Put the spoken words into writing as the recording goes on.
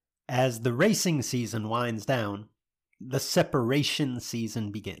As the racing season winds down, the separation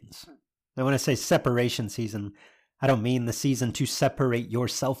season begins. Now, when I say separation season, I don't mean the season to separate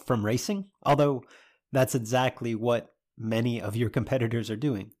yourself from racing, although that's exactly what many of your competitors are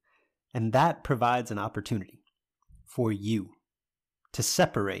doing. And that provides an opportunity for you to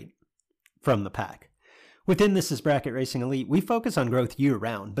separate from the pack. Within This Is Bracket Racing Elite, we focus on growth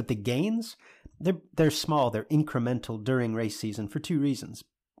year-round, but the gains, they're small, they're incremental during race season for two reasons.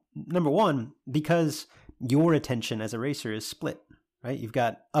 Number one, because your attention as a racer is split, right? You've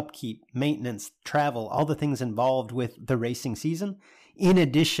got upkeep, maintenance, travel, all the things involved with the racing season, in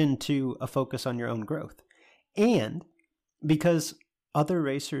addition to a focus on your own growth. And because other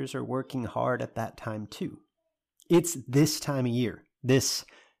racers are working hard at that time too. It's this time of year, this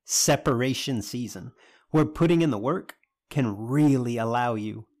separation season, where putting in the work can really allow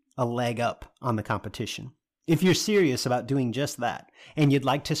you a leg up on the competition. If you're serious about doing just that, and you'd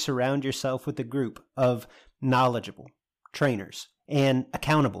like to surround yourself with a group of knowledgeable trainers and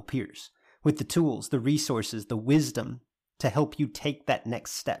accountable peers with the tools, the resources, the wisdom to help you take that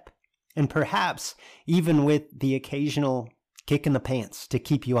next step, and perhaps even with the occasional kick in the pants to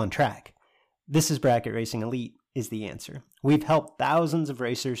keep you on track, This Is Bracket Racing Elite is the answer. We've helped thousands of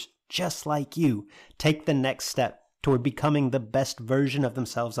racers just like you take the next step toward becoming the best version of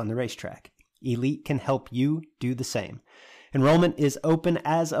themselves on the racetrack. Elite can help you do the same. Enrollment is open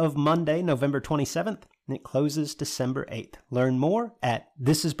as of Monday, November 27th, and it closes December 8th. Learn more at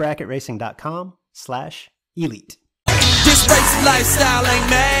thisisbracketracing.com/elite. This racing lifestyle ain't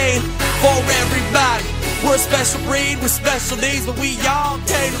made for everybody. We're a special breed with special needs, but we all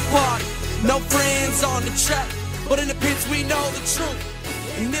came to party. No friends on the track, but in the pits we know the truth.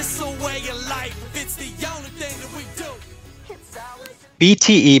 And this a way of life, it's the only thing that we do.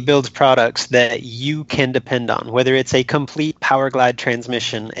 BTE builds products that you can depend on, whether it's a complete power glide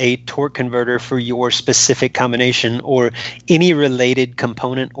transmission, a torque converter for your specific combination, or any related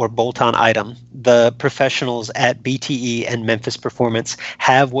component or bolt-on item. The professionals at BTE and Memphis Performance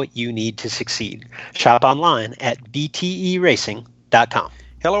have what you need to succeed. Shop online at bteracing.com.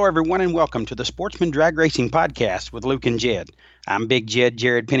 Hello, everyone, and welcome to the Sportsman Drag Racing Podcast with Luke and Jed. I'm Big Jed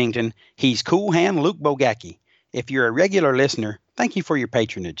Jared Pennington. He's Cool Hand Luke Bogacki. If you're a regular listener, thank you for your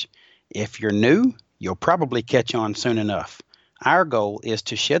patronage. If you're new, you'll probably catch on soon enough. Our goal is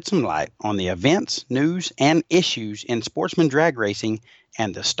to shed some light on the events, news, and issues in sportsman drag racing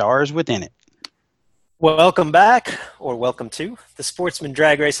and the stars within it. Welcome back, or welcome to, the Sportsman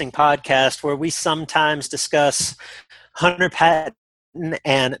Drag Racing Podcast, where we sometimes discuss Hunter Patton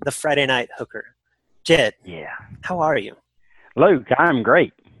and the Friday Night Hooker. Jed, yeah, how are you? Luke, I'm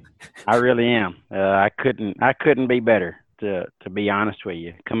great. I really am. I couldn't be better, to be honest with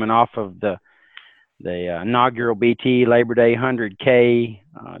you. Coming off of the inaugural BTE Labor Day 100K,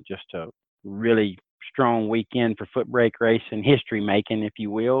 just a really strong weekend for Footbrake racing, history making, if you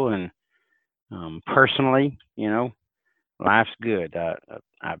will. And personally, life's good. I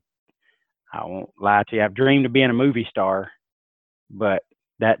won't lie to you. I've dreamed of being a movie star, but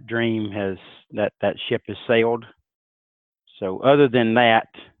that dream that ship has sailed. So other than that,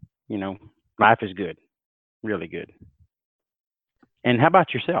 life is good, really good. And how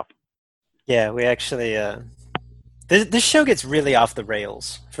about yourself? Yeah, we actually, this show gets really off the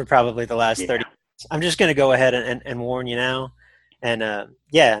rails for probably the last 30 minutes. I'm just going to go ahead and warn you now. And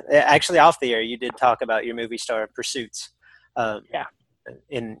actually off the air, you did talk about your movie star pursuits. So,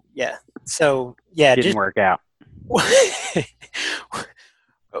 Didn't work out.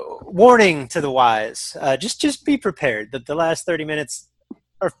 Warning to the wise, just be prepared that the last 30 minutes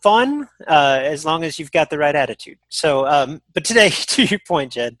are fun as long as you've got the right attitude. So, but today, to your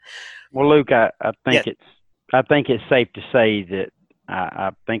point, Jed. Well, Luke, I think it's safe to say that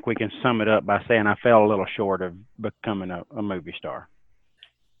I think we can sum it up by saying I fell a little short of becoming a movie star.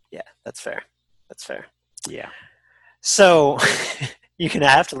 Yeah, that's fair. Yeah. So you're going to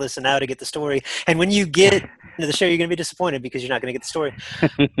have to listen now to get the story. And when you get into the show, you're going to be disappointed because you're not going to get the story.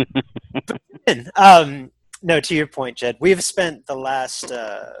 No, to your point, Jed, we have spent the last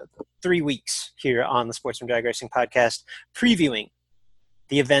 3 weeks here on the Sportsman Drag Racing Podcast previewing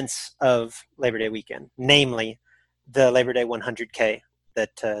the events of Labor Day weekend, namely the Labor Day 100K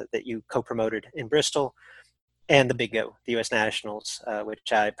that you co-promoted in Bristol, and the Big O, the U.S. Nationals,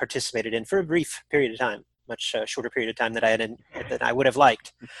 which I participated in for a brief period of time, much shorter period of time that I would have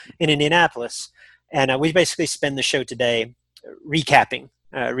liked in Indianapolis. And we basically spend the show today recapping,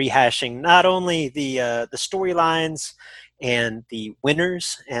 rehashing not only the storylines and the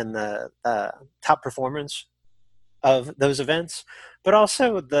winners and the top performers of those events, but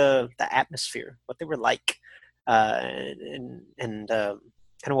also the atmosphere, what they were like, and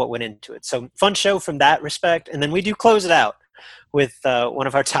kind of what went into it. So fun show from that respect. And then we do close it out with one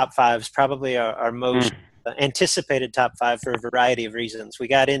of our top fives, probably our most anticipated top five for a variety of reasons. We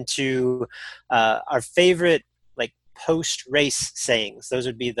got into our favorite like post-race sayings. Those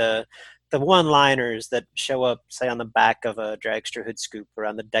would be the one-liners that show up, say, on the back of a dragster hood scoop or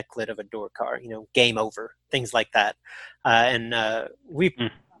on the deck lid of a door car, game over, things like that. We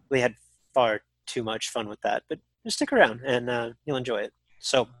had far too much fun with that, but just stick around and you'll enjoy it.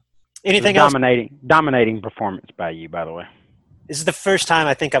 So anything else? Dominating performance by you, by the way. This is the first time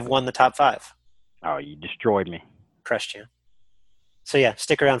I think I've won the top five. Oh, you destroyed me. Crushed you. So yeah,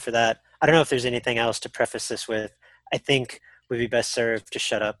 stick around for that. I don't know if there's anything else to preface this with. I think we'd be best served to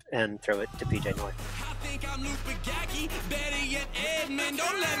shut up and throw it to PJ North. I think I'm Luke better yet Edmund.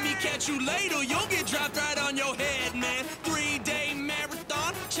 Don't let me catch you later. You'll get dropped right on your head, man. 3-day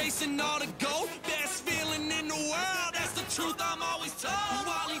marathon, chasing all the gold. Best feeling in the world. That's the truth I'm always told.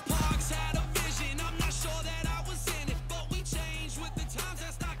 Wally Parks had a vision. I'm not sure that I was in it, but we changed with the times.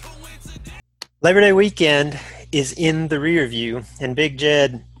 That's not coincidence. Labor Day weekend is in the rear view, and Big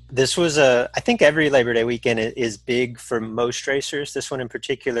Jed, this was I think every Labor Day weekend is big for most racers. This one in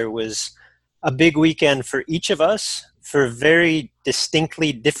particular was a big weekend for each of us for very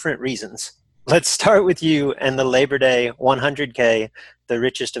distinctly different reasons. Let's start with you and the Labor Day 100K, the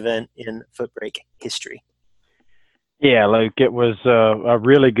richest event in Footbrake history. Yeah, Luke, it was a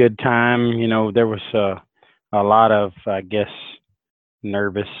really good time. There was a lot of, I guess,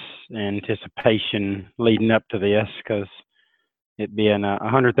 nervous anticipation leading up to this because it being a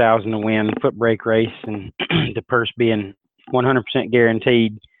 100,000 to win Footbrake race and the purse being 100%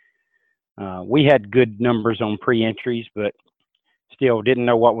 guaranteed. We had good numbers on pre-entries, but still didn't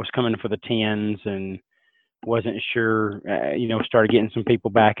know what was coming for the 10s and wasn't sure, started getting some people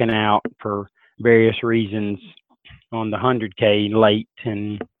backing out for various reasons on the 100K late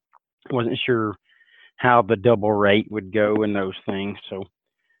and wasn't sure how the double rate would go and those things. So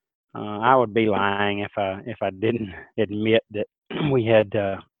I would be lying if I didn't admit that we had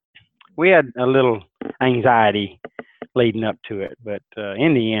a little anxiety leading up to it, but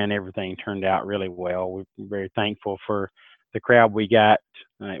in the end, everything turned out really well. We're very thankful for the crowd we got.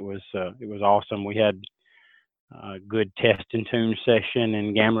 It was awesome. We had a good test and tune session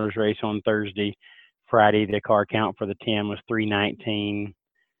and gamblers race on Thursday. Friday, the car count for the 10 was 319.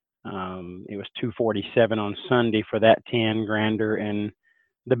 It was 247 on Sunday for that 10 grander, and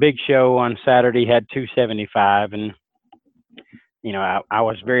the big show on Saturday had 275. And I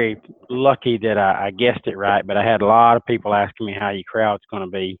was very lucky that I guessed it right, but I had a lot of people asking me how your crowd's going to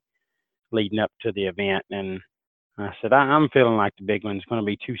be leading up to the event, and I said I'm feeling like the big one's going to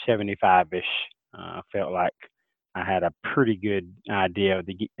be 275-ish. I felt like I had a pretty good idea of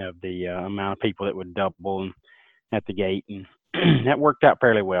the amount of people that would double at the gate, and that worked out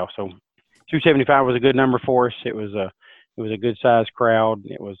fairly well. So 275 was a good number for us. It was a good sized crowd.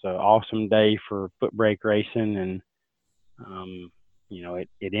 It was an awesome day for Footbrake racing, and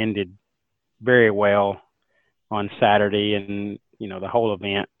it ended very well on Saturday, and the whole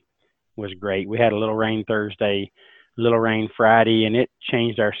event was great. We had a little rain Thursday, a little rain Friday, and it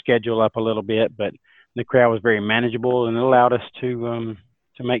changed our schedule up a little bit, but the crowd was very manageable, and it allowed us to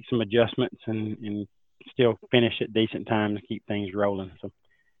make some adjustments and still finish at decent time to keep things rolling. So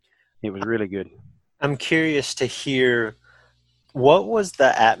it was really good. I'm curious to hear, what was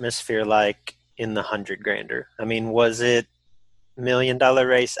the atmosphere like in the 100 grander? I mean, was it $1 million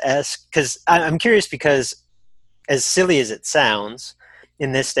race-esque? Because I'm curious, because as silly as it sounds,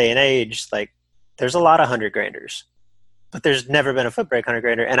 in this day and age, like, there's a lot of 100 granders, but there's never been a Footbrake 100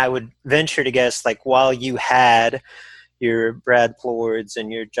 grander. And I would venture to guess, like, while you had your Brad Plourds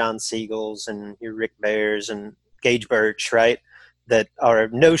and your John Siegels and your Rick Bears and Gage Birch, right, that are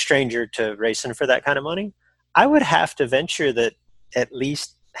no stranger to racing for that kind of money, I would have to venture that at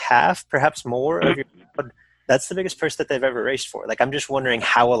least half, perhaps more of your, that's the biggest purse that they've ever raced for. Like, I'm just wondering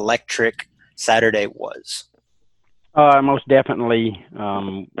how electric Saturday was. Most definitely.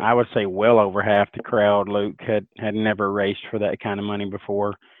 I would say well over half the crowd, Luke, had never raced for that kind of money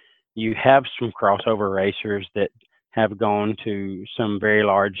before. You have some crossover racers that have gone to some very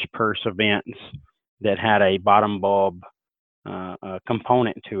large purse events that had a bottom bulb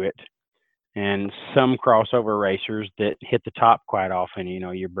component to it, and some crossover racers that hit the top quite often,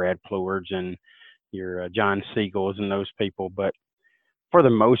 your Brad Plourds and your John Siegels and those people. But for the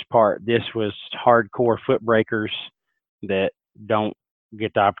most part, this was hardcore Footbrakers that don't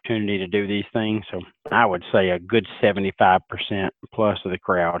get the opportunity to do these things. So I would say a good 75% plus of the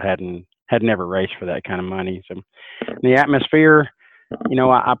crowd had never raced for that kind of money. So the atmosphere,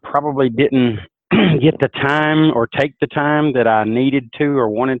 I probably didn't get the time or take the time that I needed to or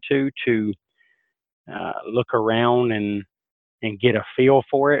wanted to look around and get a feel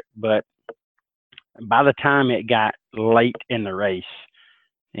for it. But by the time it got late in the race,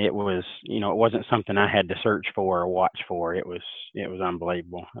 it was, it wasn't something I had to search for or watch for. It was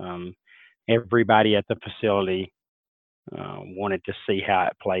unbelievable. Everybody at the facility wanted to see how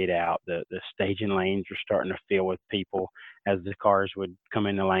it played out. The staging lanes were starting to fill with people as the cars would come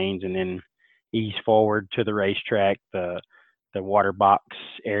in the lanes and then ease forward to the racetrack. The water box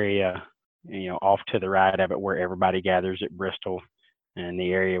area, off to the right of it where everybody gathers at Bristol, and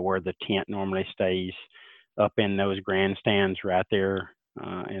the area where the tent normally stays, up in those grandstands right there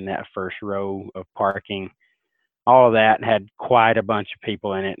in that first row of parking. All of that had quite a bunch of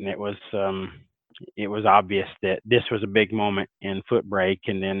people in it, and it was obvious that this was a big moment in Footbrake.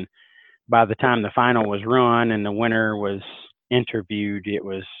 And then by the time the final was run and the winner was interviewed, it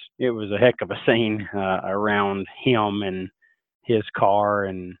was a heck of a scene around him and his car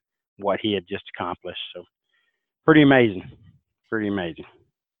and what he had just accomplished. So pretty amazing.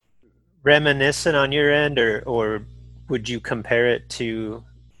 Reminiscent on your end, or would you compare it to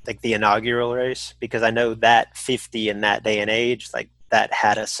like the inaugural race? Because I know that 50 in that day and age, like that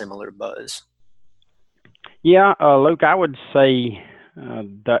had a similar buzz. Yeah, Luke, I would say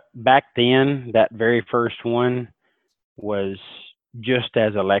that back then, that very first one was just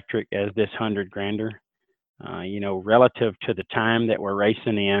as electric as this 100 grander. Relative to the time that we're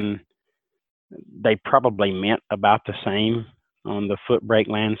racing in, they probably meant about the same on the Footbrake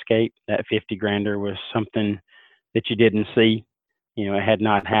landscape. That 50 grander was something that you didn't see. It had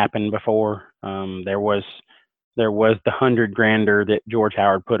not happened before. There was the 100 grander that George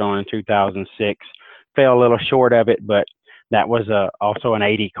Howard put on in 2006. Fell a little short of it, but that was also an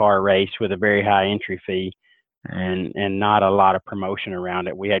 80 car race with a very high entry fee and not a lot of promotion around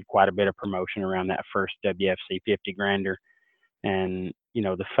it. We had quite a bit of promotion around that first WFC 50 grander. And,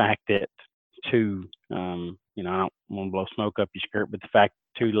 the fact that two, I don't want to blow smoke up your skirt, but the fact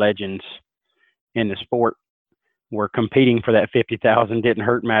two legends in the sport were competing for that 50,000 didn't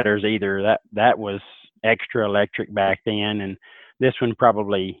hurt matters either. That was extra electric back then. And this one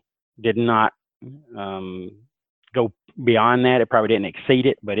probably did not go beyond that. It probably didn't exceed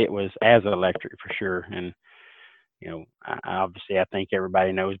it, but it was as electric for sure. And, obviously I think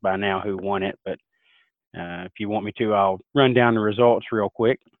everybody knows by now who won it, but if you want me to, I'll run down the results real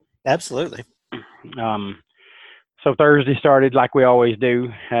quick. Absolutely. So Thursday started like we always do.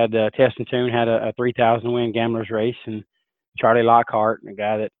 Had Test and Tune had a 3,000 win gamblers race, and Charlie Lockhart, a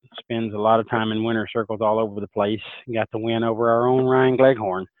guy that spends a lot of time in winter circles all over the place, got the win over our own Ryan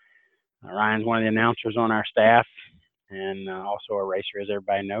Gleghorn. Ryan's one of the announcers on our staff and also a racer, as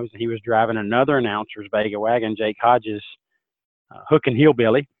everybody knows. He was driving another announcer's Vega wagon, Jake Hodges' Hook and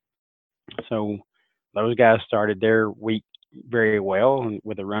Hillbilly. So those guys started their week very well and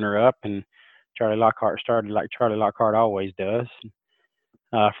with a runner-up, and Charlie Lockhart started like Charlie Lockhart always does.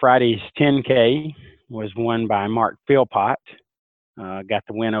 Friday's 10K was won by Mark Philpott. Got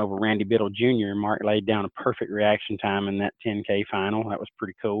the win over Randy Biddle Jr. Mark laid down a perfect reaction time in that 10K final. That was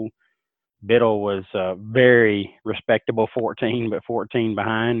pretty cool. Biddle was very respectable 14, but 14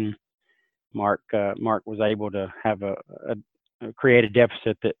 behind. Mark was able to have create a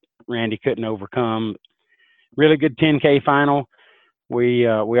deficit that Randy couldn't overcome. Really good 10K final. We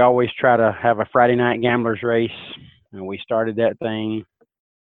always try to have a Friday night gamblers race. We started that thing.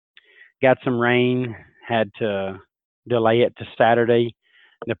 Got some rain, had to delay it to Saturday.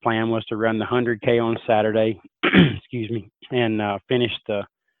 The plan was to run the 100K on Saturday, excuse me, and finish the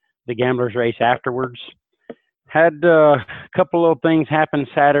gamblers race afterwards. Had a couple of things happen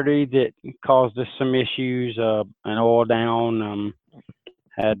Saturday that caused us some issues. An oil down,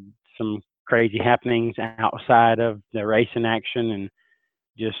 had some crazy happenings outside of the racing action, and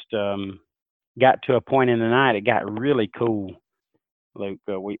just got to a point in the night it got really cool. Luke,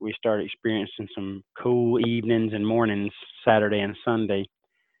 we started experiencing some cool evenings and mornings Saturday and Sunday,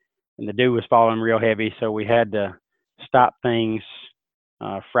 and the dew was falling real heavy, so we had to stop things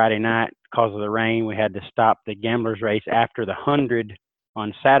Friday night because of the rain. We had to stop the gamblers race after the 100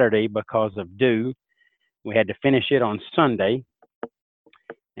 on Saturday because of dew. We had to finish it on Sunday,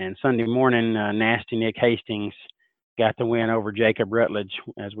 and Sunday morning, Nasty Nick Hastings got the win over Jacob Rutledge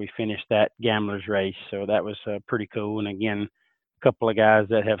as we finished that gamblers race. So that was pretty cool. And again, a couple of guys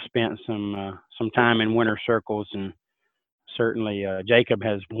that have spent some time in winter circles, and certainly Jacob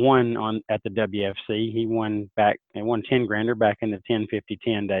has won at the WFC. He won 10 grander back in the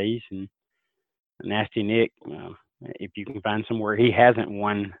 10-50-10 days. And Nasty Nick, if you can find somewhere he hasn't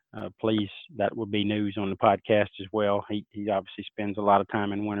won, please, that would be news on the podcast as well. He obviously spends a lot of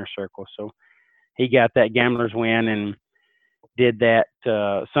time in winter circles. So he got that gambler's win and did that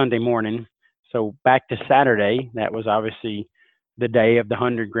Sunday morning. So back to Saturday, that was obviously the day of the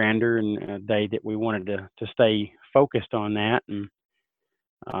 100 grander and a day that we wanted to stay focused on that. And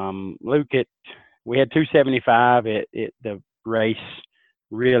Luke, we had 275. The race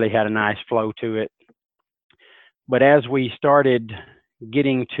really had a nice flow to it. But as we started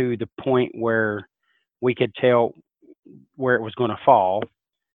getting to the point where we could tell where it was going to fall,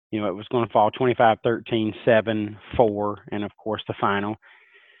 it was going to fall 25, 13, 7, 4, and of course the final.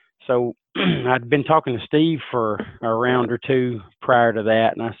 So I'd been talking to Steve for a round or two prior to that,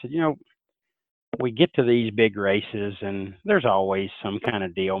 and I said, we get to these big races and there's always some kind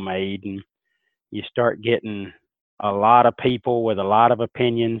of deal made, and you start getting a lot of people with a lot of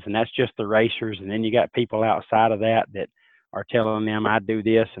opinions, and that's just the racers. And then you got people outside of that are telling them, I do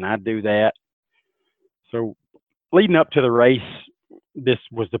this and I do that. So leading up to the race, this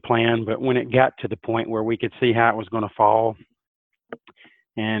was the plan. But when it got to the point where we could see how it was going to fall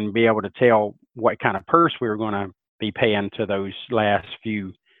and be able to tell what kind of purse we were going to be paying to those last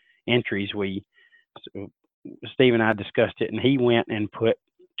few entries, Steve and I discussed it, and he went and put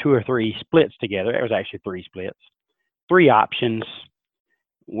 2 or 3 splits together. It was actually 3 splits, 3 options.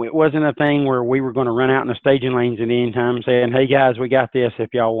 It wasn't a thing where we were going to run out in the staging lanes at any time saying, hey guys, we got this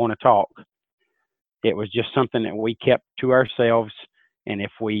if y'all want to talk. It was just something that we kept to ourselves. And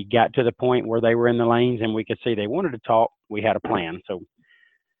if we got to the point where they were in the lanes and we could see they wanted to talk, we had a plan. So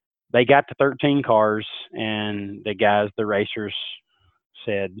they got to 13 cars, and the racers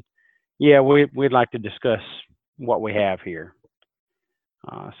said, yeah, we'd like to discuss what we have here.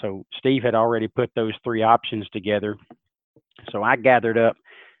 So Steve had already put those 3 options together. So I gathered up,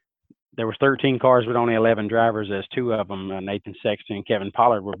 there was 13 cars with only 11 drivers, as 2 of them, Nathan Sexton and Kevin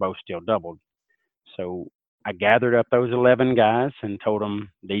Pollard, were both still doubled. So I gathered up those 11 guys and told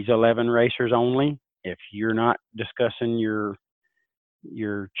them, these 11 racers only. If you're not discussing your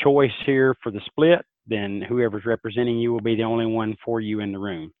choice here for the split, then whoever's representing you will be the only one for you in the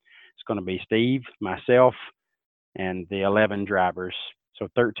room. It's going to be Steve, myself, and the 11 drivers. So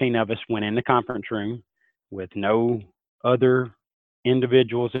 13 of us went in the conference room with no other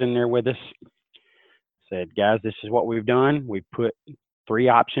individuals in there with us. Said, guys, this is what we've done. We put 3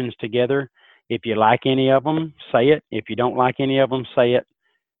 options together. If you like any of them, say it. If you don't like any of them, say it.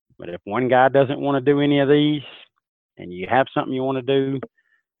 But if one guy doesn't want to do any of these and you have something you want to do,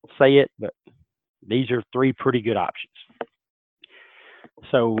 say it. But these are 3 pretty good options.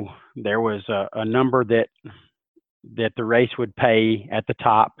 So there was a number that the race would pay at the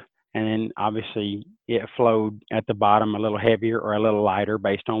top, and then obviously it flowed at the bottom a little heavier or a little lighter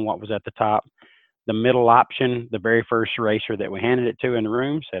based on what was at the top. The middle option, the very first racer that we handed it to in the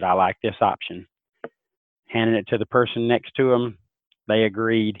room said, I like this option. Handed it to the person next to them. They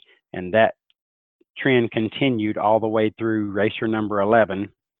agreed, and that trend continued all the way through racer number 11.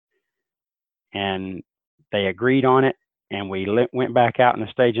 And they agreed on it, and we went back out in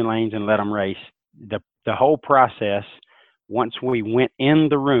the staging lanes and let them race. The whole process, once we went in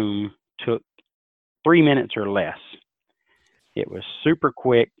the room, took 3 minutes or less. It was super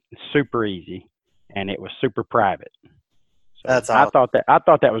quick, super easy, and it was super private. So that's awesome. I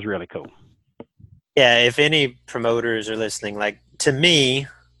thought that was really cool. Yeah, if any promoters are listening, like, to me,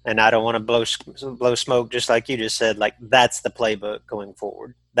 and I don't want to blow smoke, just like you just said, like, that's the playbook going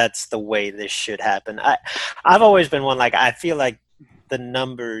forward. That's the way this should happen. I've always been one, like, I feel like the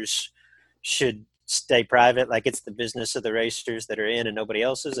numbers should stay private. Like, it's the business of the racers that are in and nobody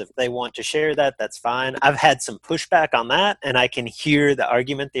else's. If they want to share that, that's fine. I've had some pushback on that, and I can hear the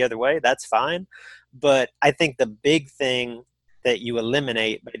argument the other way. That's fine. But I think the big thing that you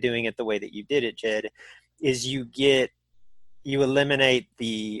eliminate by doing it the way that you did it, Jed, is you eliminate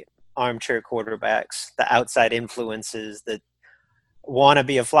the armchair quarterbacks, the outside influences that want to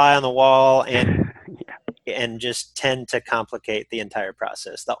be a fly on the wall and just tend to complicate the entire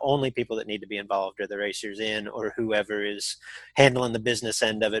process. The only people that need to be involved are the racers in, or whoever is handling the business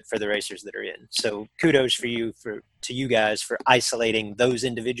end of it for the racers that are in. So kudos to you guys for isolating those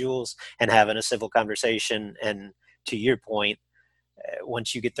individuals and having a civil conversation. And to your point,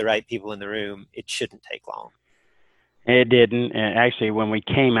 once you get the right people in the room, it shouldn't take long. It didn't. And actually, when we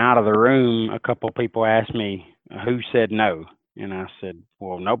came out of the room, a couple of people asked me, who said no? And I said,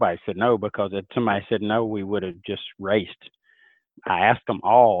 well, nobody said no, because if somebody said no, we would have just raced. I asked them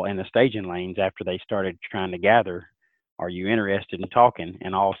all in the staging lanes after they started trying to gather, are you interested in talking?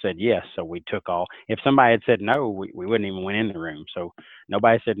 And all said yes. So we took all. If somebody had said no, we wouldn't even went in the room. So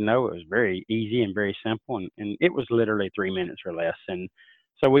nobody said no. It was very easy and very simple. And it was literally 3 minutes or less. And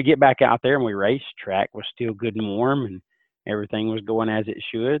so we get back out there and we raced. Track was still good and warm. And everything was going as it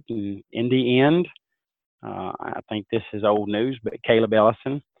should. And in the end, I think this is old news, but Caleb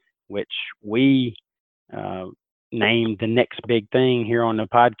Ellison, which we named the next big thing here on the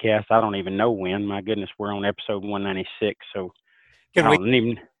podcast. I don't even know when. My goodness, we're on episode 196. So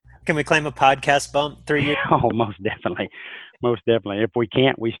Can we claim a podcast bump 3 years? Oh, most definitely. Most definitely. If we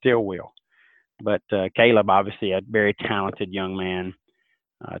can't, we still will. But Caleb, obviously a very talented young man,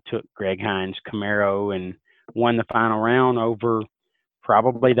 took Greg Hines' Camaro and won the final round over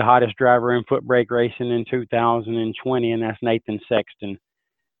probably the hottest driver in Footbrake racing in 2020, and that's Nathan Sexton.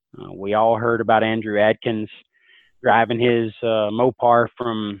 We all heard about Andrew Adkins driving his Mopar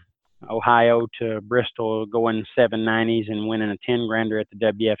from Ohio to Bristol, going 790s and winning a 10-grander at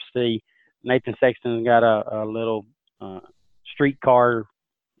the WFC. Nathan Sexton's got a little streetcar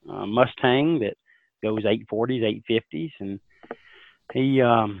Mustang that goes 840s, 850s, and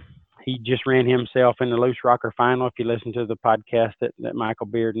he just ran himself in the Loose Rocker final. If you listen to the podcast that Michael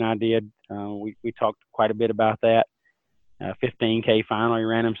Beard and I did, we talked quite a bit about that. 15K final he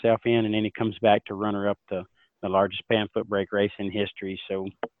ran himself in, and then he comes back to runner up the largest pan Footbrake race in history. So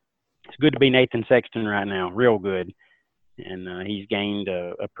it's good to be Nathan Sexton right now, real good. And he's gained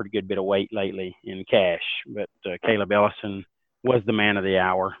a pretty good bit of weight lately in cash. But Caleb Ellison was the man of the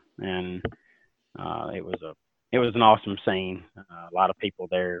hour, and it was an awesome scene. A lot of people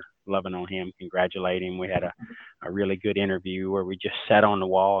there loving on him, congratulating him. We had a really good interview where we just sat on the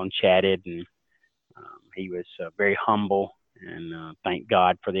wall and chatted, and he was very humble and thanked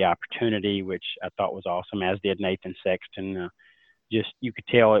God for the opportunity, which I thought was awesome, as did Nathan Sexton. You could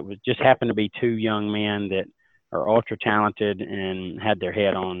tell it was just happened to be two young men that are ultra talented and had their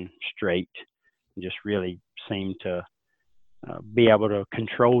head on straight, and just really seemed to be able to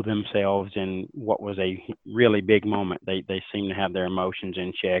control themselves in what was a really big moment. They seemed to have their emotions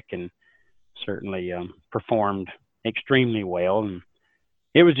in check and certainly performed extremely well. And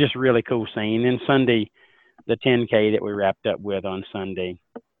it was just a really cool scene. And Sunday, the 10K that we wrapped up with on Sunday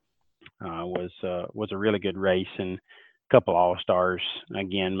was a really good race, and a couple All-Stars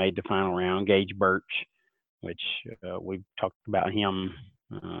again made the final round. Gage Birch, which we've talked about him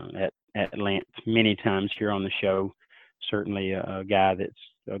at length many times here on the show. Certainly a guy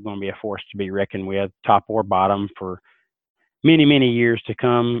that's going to be a force to be reckoned with, top or bottom, for many, many years to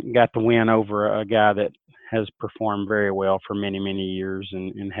come. Got the win over a guy that has performed very well for many, many years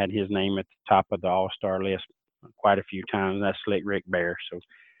and had his name at the top of the All-Star list quite a few times. That's Slick Rick Bear. So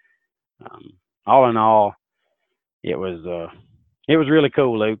all in all, it was really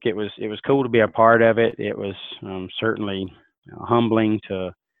cool, Luke. It was cool to be a part of it. It was certainly humbling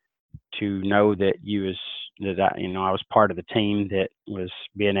to know that I was part of the team that was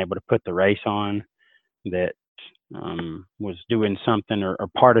being able to put the race on, that was doing something or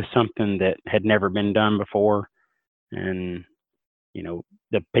part of something that had never been done before. And,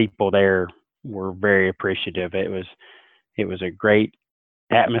 the people there were very appreciative. It was a great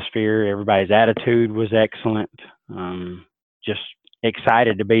atmosphere. Everybody's attitude was excellent. Just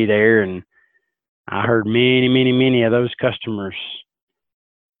excited to be there. And I heard many, many, many of those customers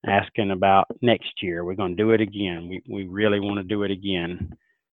asking about next year. We're going to do it again. We really want to do it again.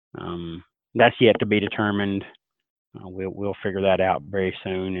 That's yet to be determined. We'll figure that out very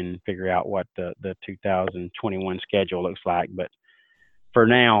soon and figure out what the 2021 schedule looks like. But for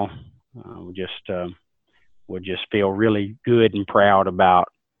now, we'll just feel really good and proud about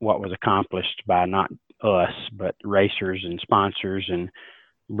what was accomplished by not us, but racers and sponsors and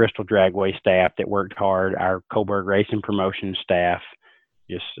Bristol Dragway staff that worked hard, our Coburg Racing Promotion staff.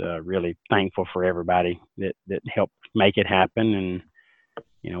 Just really thankful for everybody that helped make it happen. And,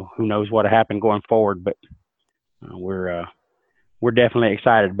 who knows what'll happen going forward, but we're definitely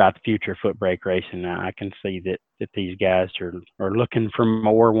excited about the future of Footbrake racing. I can see that these guys are looking for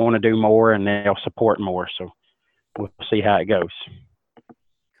more, want to do more, and they'll support more. So we'll see how it goes.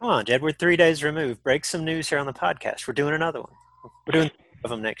 Come on, Jed. We're 3 days removed. Break some news here on the podcast. We're doing another one. We're doing 3 of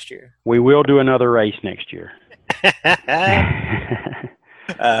them next year. We will do another race next year.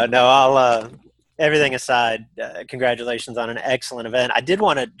 No, I'll everything aside, congratulations on an excellent event. I did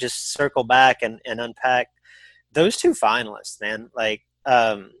want to just circle back and unpack those two finalists, man. Like,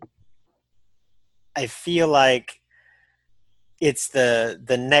 I feel like it's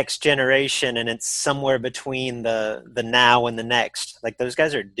the next generation, and it's somewhere between the now and the next. Like, those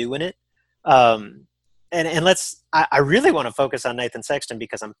guys are doing it. And I really want to focus on Nathan Sexton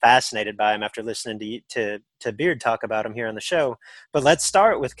because I'm fascinated by him after listening to Beard talk about him here on the show. But let's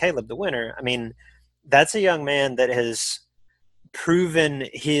start with Caleb, the winner. I mean, that's a young man that has proven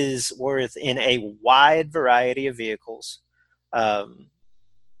his worth in a wide variety of vehicles.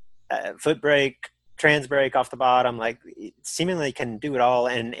 Footbrake trans brake off the bottom, like seemingly can do it all,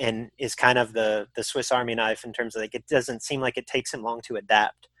 and is kind of the Swiss Army knife in terms of like it doesn't seem like it takes him long to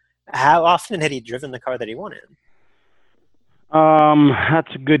adapt. How often had he driven the car that he won in?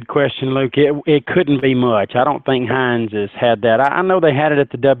 That's a good question, Luke. It couldn't be much. I don't think Hines has had that. I know they had it at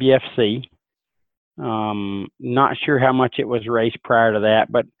the WFC. Not sure how much it was raced prior to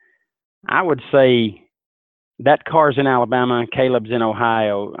that, but I would say that car's in Alabama, Caleb's in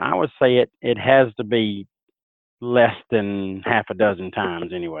Ohio. I would say it has to be less than half a dozen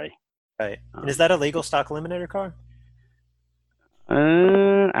times anyway. Right. And is that a legal stock eliminator car?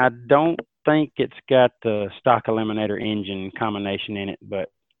 I don't think it's got the stock eliminator engine combination in it, but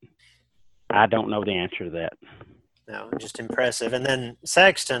I don't know the answer to that. No, just impressive. And then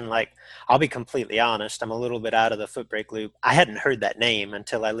Sexton, like, I'll be completely honest, I'm a little bit out of the Footbrake loop. I hadn't heard that name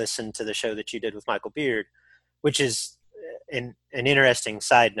until I listened to the show that you did with Michael Beard, which is an interesting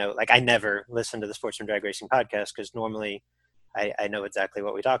side note. Like, I never listened to the Sportsman Drag Racing podcast because normally I know exactly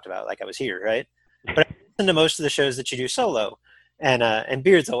what we talked about. Like, I was here, right? But I listen to most of the shows that you do solo, and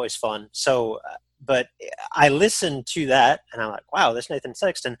Beard's always fun. So, but I listened to that, and I'm like, wow, this Nathan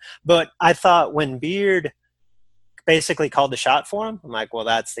Sexton. But I thought when Beard basically called the shot for him, I'm like, well,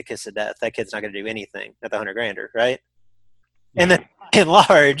 that's the kiss of death. That kid's not going to do anything at the 100 grander, right? And then in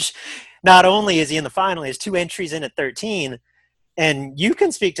large, not only is he in the final, he has 2 entries in at 13. And you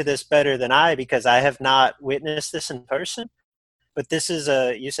can speak to this better than I because I have not witnessed this in person. But this is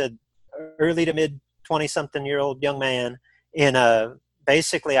you said early to mid 20-something-year-old young man in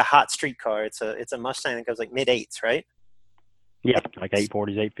basically a hot street car. It's a Mustang that goes like mid 8s, right? Yeah, like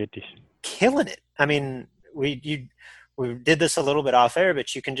 840s, 850s. Killing it. I mean, we did this a little bit off air,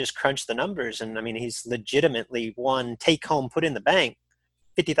 but you can just crunch the numbers, and I mean, he's legitimately won take home, put in the bank,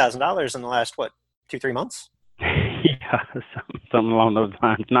 $50,000 in the last 2-3 months. Yeah, something along those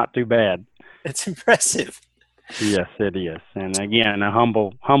lines. Not too bad. It's impressive. Yes, it is. And again, a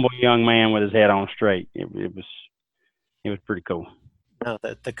humble young man with his head on straight. It was pretty cool. No,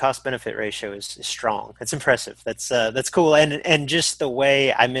 the cost benefit ratio is strong. It's impressive. That's cool. And just the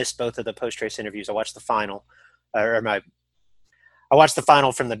way I missed both of the post race interviews. I watched the final, I watched the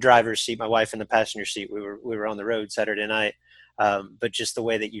final from the driver's seat. My wife in the passenger seat. We were on the road Saturday night. But just the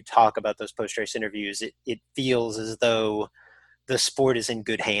way that you talk about those post race interviews, it feels as though the sport is in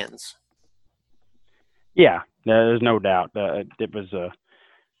good hands. Yeah, there's no doubt. It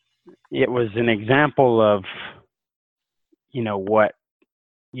was an example of what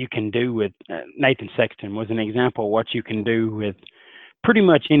you can do with Nathan Sexton was an example of what you can do with pretty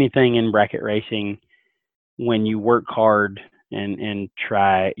much anything in bracket racing when you work hard and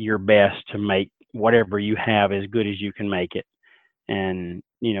try your best to make whatever you have as good as you can make it. And,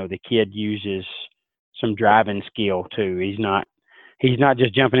 the kid uses some driving skill too. He's not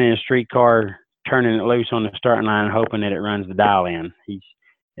just jumping in a street car, turning it loose on the starting line and hoping that it runs the dial in.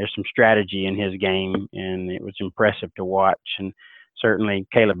 There's some strategy in his game, and it was impressive to watch. And certainly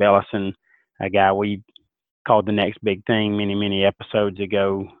Caleb Ellison, a guy we called the next big thing many episodes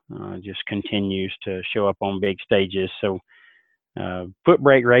ago, just continues to show up on big stages. So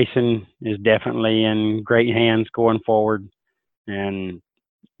Footbrake racing is definitely in great hands going forward. And,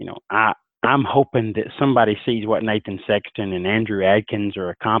 I'm hoping that somebody sees what Nathan Sexton and Andrew Adkins are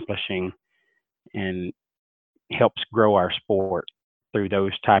accomplishing and helps grow our sport through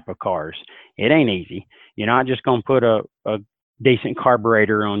those type of cars. It ain't easy. You're not just going to put a decent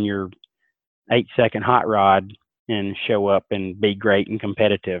carburetor on your 8-second hot rod and show up and be great and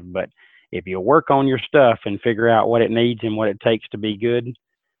competitive. But if you work on your stuff and figure out what it needs and what it takes to be good,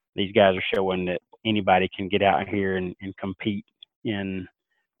 these guys are showing that anybody can get out here and compete in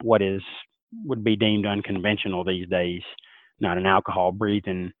what would be deemed unconventional these days, not an alcohol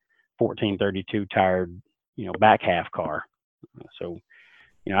breathing 1432 tired, back half car. So,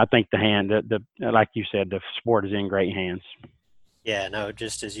 I think like you said, the sport is in great hands. Yeah, no,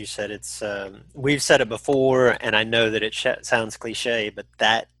 just as you said, it's we've said it before, and I know that it sounds cliche, but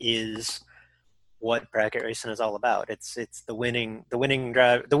that is what bracket racing is all about. It's the winning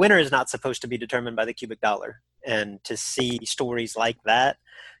drive. The winner is not supposed to be determined by the cubic dollar, and to see stories like that,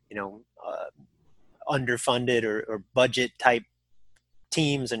 underfunded or budget type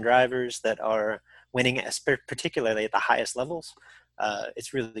teams and drivers that are winning, particularly at the highest levels,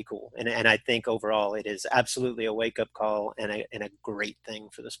 it's really cool. And I think overall it is absolutely a wake-up call and a great thing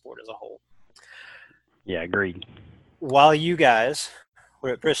for the sport as a whole. Yeah, agreed. While you guys were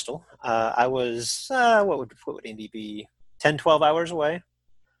at Bristol, I was, what would Indy be, 10, 12 hours away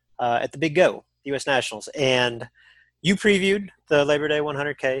at the Big Go, U.S. Nationals. And you previewed the Labor Day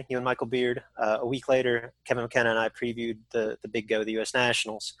 100K, you and Michael Beard. A week later, Kevin McKenna and I previewed the Big Go, the U.S.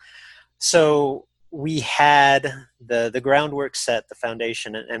 Nationals. So we had the groundwork set, the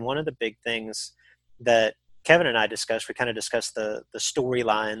foundation, and one of the big things that Kevin and I discussed, we kind of discussed the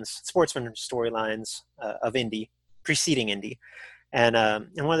storylines, sportsman storylines of Indy, preceding Indy. And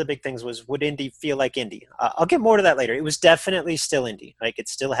one of the big things was, would Indy feel like Indy? I'll get more to that later. It was definitely still Indy. Like, it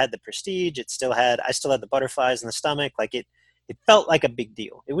still had the prestige. I still had the butterflies in the stomach. Like, it felt like a big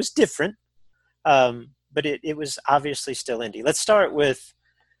deal. It was different, but it was obviously still Indy. Let's start with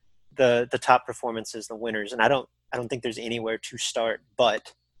the top performances, the winners. And I don't think there's anywhere to start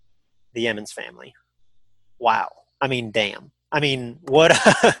but the Emmons family. Wow. I mean, damn. I mean, what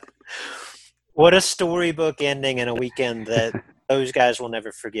a storybook ending in a weekend that those guys will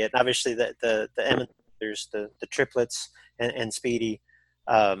never forget. And obviously, the Emmons, there's the triplets and Speedy,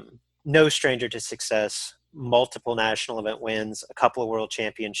 no stranger to success. Multiple national event wins, a couple of world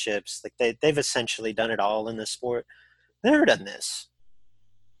championships. Like, they've essentially done it all in this sport. They've never done this.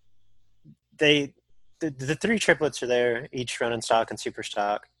 The three triplets are there, each running stock and super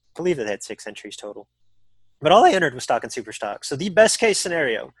stock. I believe they had 6 entries total. But all they entered was stock and super stock. So the best case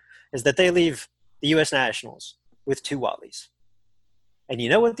scenario is that they leave the U.S. Nationals with 2 Wallies. And you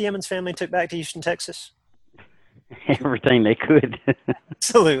know what the Emmons family took back to Houston, Texas? Everything they could.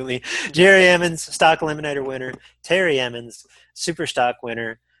 Absolutely. Jerry Emmons, stock eliminator winner. Terry Emmons, super stock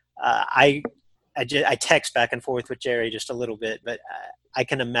winner. I text back and forth with Jerry just a little bit, but I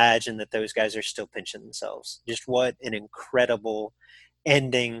can imagine that those guys are still pinching themselves. Just what an incredible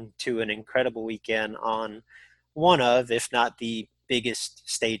ending to an incredible weekend on one of, if not the biggest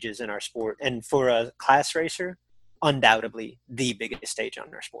stages in our sport. And for a class racer, undoubtedly the biggest stage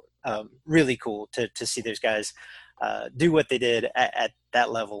on our sport. Really cool to see those guys do what they did at that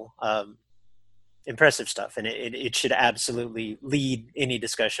level. Impressive stuff, and it should absolutely lead any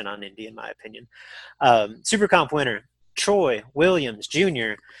discussion on Indy, in my opinion. Super Comp winner, Troy Williams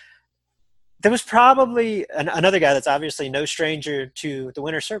Jr. There was probably another guy that's obviously no stranger to the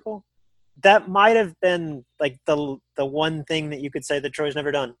winner's circle. That might have been like the one thing that you could say that Troy's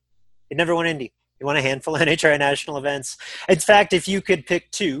never done. He never won Indy. He won a handful of NHRA national events. In fact, if you could pick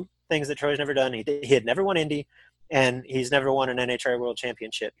 2 things that Troy's never done, he had never won Indy, and he's never won an NHRA World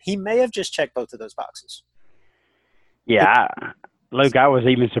Championship. He may have just checked both of those boxes. Yeah, Luke, I was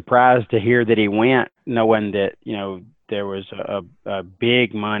even surprised to hear that he went, knowing that, you know, there was a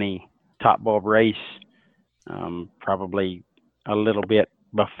big money top bulb race, probably a little bit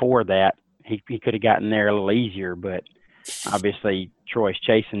before that. He could have gotten there a little easier, but obviously Troy's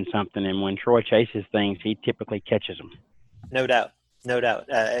chasing something, and when Troy chases things, he typically catches them. No doubt.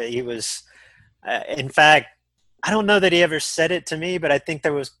 He was, in fact, I don't know that he ever said it to me, but I think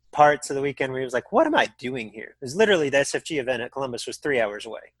there was parts of the weekend where he was like, what am I doing here? It was literally the SFG event at Columbus was 3 hours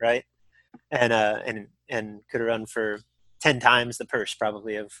away, right? And could have run for 10 times the purse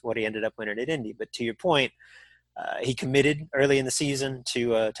probably of what he ended up winning at Indy. But to your point, he committed early in the season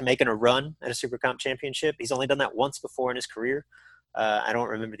to making a run at a Super Comp championship. He's only done that once before in his career. I don't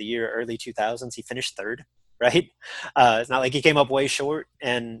remember the year, early 2000s. He finished 3rd, right? It's not like he came up way short.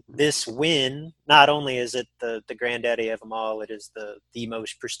 And this win, not only is it the granddaddy of them all, it is the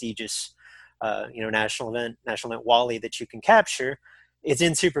most prestigious, national event Wally that you can capture. It's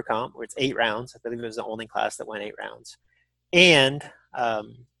in Super Comp, where it's 8 rounds. I believe it was the only class that went 8 rounds. And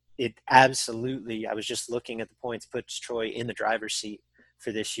it absolutely, I was just looking at the points, puts Troy in the driver's seat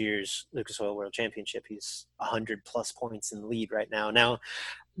for this year's Lucas Oil World Championship. He's 100+ points in the lead right now. Now,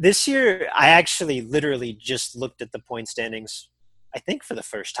 this year, I actually literally just looked at the point standings, I think for the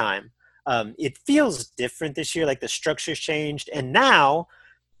first time. It feels different this year, like the structure's changed. And now,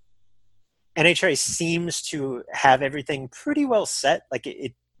 NHRA seems to have everything pretty well set. Like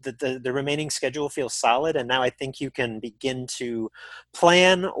the remaining schedule feels solid, and now I think you can begin to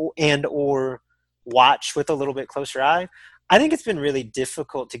plan and or watch with a little bit closer eye. I think it's been really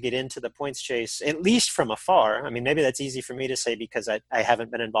difficult to get into the points chase, at least from afar. I mean, maybe that's easy for me to say because I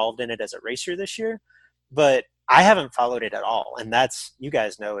haven't been involved in it as a racer this year, but I haven't followed it at all. And that's, you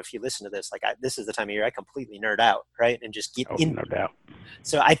guys know, if you listen to this, like this is the time of year I completely nerd out, right? And just get in. No doubt.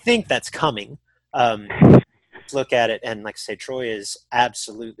 So I think that's coming. Look at it, and like I say, Troy is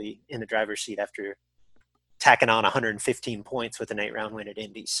absolutely in the driver's seat after tacking on 115 points with an 8-round win at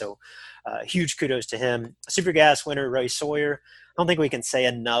Indy. So huge kudos to him. Super Gas winner Ray Sawyer. I don't think we can say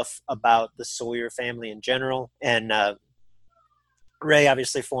enough about the Sawyer family in general. And Ray,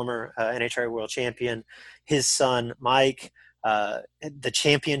 obviously former NHRA world champion. His son Mike, the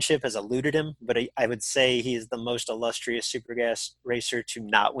championship has eluded him, but I would say he is the most illustrious Super Gas racer to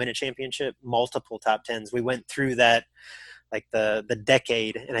not win a championship. Multiple top 10s. We went through that, like the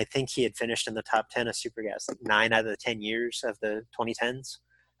decade, and I think he had finished in the top 10 of Super Gas like 9 out of the 10 years of the 2010s.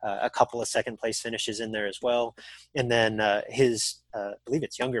 a couple of second place finishes in there as well. And then his, I believe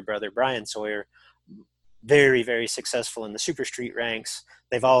it's younger brother, Brian Sawyer, very, very successful in the super street ranks.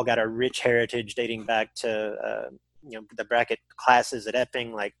 They've all got a rich heritage dating back to, the bracket classes at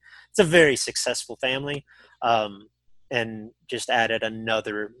Epping. Like, it's a very successful family, and just added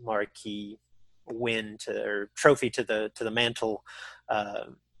another marquee win or trophy to the mantle.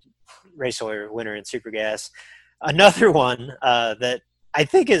 Ray Sawyer winner in Super Gas. Another one that I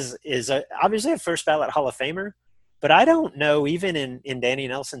think is obviously a first ballot Hall of Famer, but I don't know, even in Danny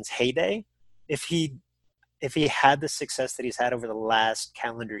Nelson's heyday, if he had the success that he's had over the last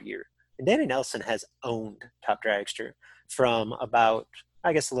calendar year. And Danny Nelson has owned Top Dragster from about,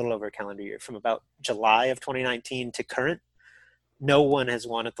 I guess, a little over a calendar year, from about July of 2019 to current. No one has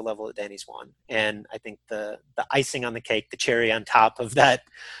won at the level that Danny's won. And I think the icing on the cake, the cherry on top of that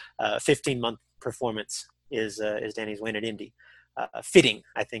 15-month performance is Danny's win at Indy. Fitting,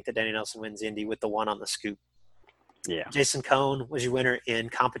 I think, that Danny Nelson wins Indy with the one on the scoop. Yeah. Jason Cohn was your winner in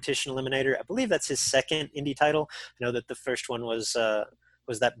Competition Eliminator. I believe that's his second Indy title. I know that the first one was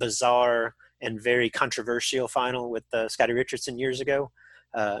that bizarre and very controversial final with Scotty Richardson years ago.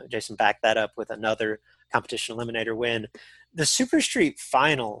 Jason backed that up with another Competition Eliminator win. The Super Street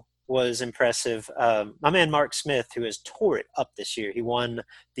final was impressive. My man Mark Smith, who has tore it up this year, he won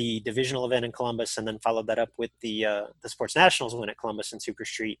the divisional event in Columbus and then followed that up with the Sports Nationals win at Columbus and Super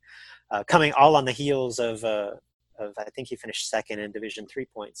Street, coming all on the heels of I think he finished second in Division 3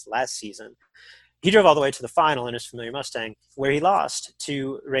 points last season. He drove all the way to the final in his familiar Mustang, where he lost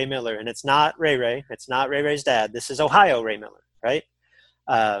to Ray Miller. And it's not Ray. It's not Ray's dad. This is Ohio Ray Miller, right?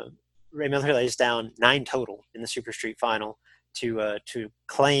 Ray Miller lays down 9 total in the Super Street final to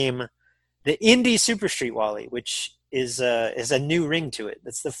claim the Indy Super Street Wally, which is a new ring to it.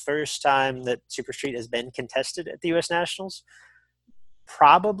 That's the first time that Super Street has been contested at the U.S. Nationals.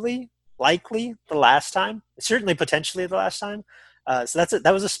 Likely the last time. Certainly potentially the last time. So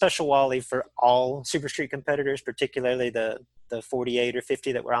that was a special Wally for all Super Street competitors, particularly the 48 or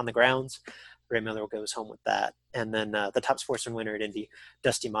 50 that were on the grounds. Ray Miller goes home with that. And then the top sportsman winner at Indy,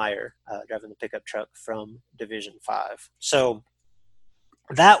 Dusty Meyer, driving the pickup truck from Division 5. So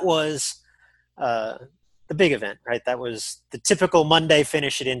that was the big event, right? That was the typical Monday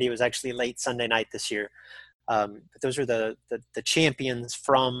finish at Indy. It was actually late Sunday night this year. But those are the champions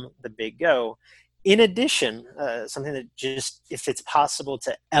from the Big Go. In addition, something that just, if it's possible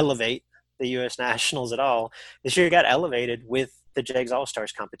to elevate the U.S. Nationals at all, this year got elevated with the JEGS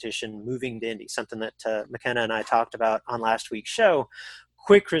All-Stars competition moving to Indy, something that McKenna and I talked about on last week's show.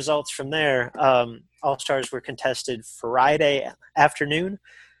 Quick results from there. All-Stars were contested Friday afternoon,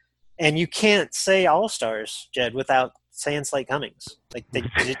 and you can't say All-Stars, Jed, without saying Slate Cummings. Like, they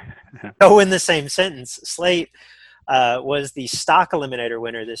go in the same sentence. Slate was the stock eliminator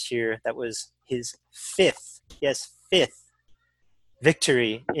winner this year. That was his fifth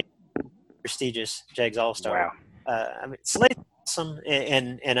victory in prestigious JEGS All-Star. Wow. Slate's awesome,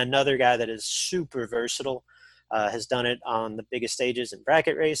 and another guy that is super versatile. Has done it on the biggest stages in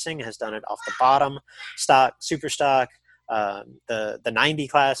bracket racing, has done it off the bottom, stock, super stock, the 90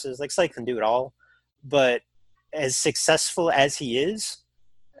 classes. Like, Slate can do it all. But as successful as he is,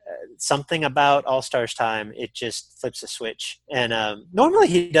 something about All-Stars time, it just flips a switch. And normally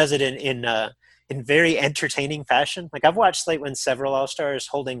he does it in very entertaining fashion. Like, I've watched Slate win several All-Stars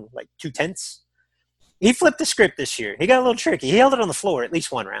holding like 2 tenths. He flipped the script this year. He got a little tricky. He held it on the floor at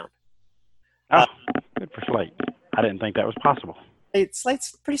least one round. Oh, good for Slate. I didn't think that was possible.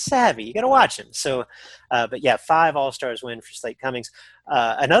 Slate's pretty savvy. You got to watch him. So, but yeah, 5 All-Stars win for Slate Cummings.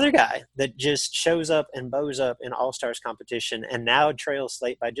 Another guy that just shows up and bows up in All-Stars competition and now trails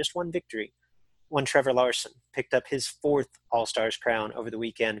Slate by just one victory. One Trevor Larson picked up his 4th All-Stars crown over the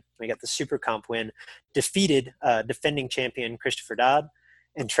weekend. We got the Super Comp win, defeated defending champion Christopher Dodd.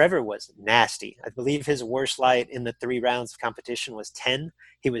 And Trevor was nasty. I believe his worst light in the 3 rounds of competition was 10.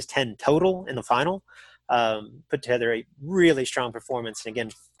 He was 10 total in the final. Put together a really strong performance. And again,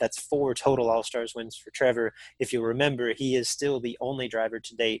 that's 4 total All-Stars wins for Trevor. If you remember, he is still the only driver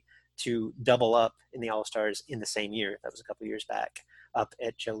to date to double up in the All-Stars in the same year. That was a couple years back up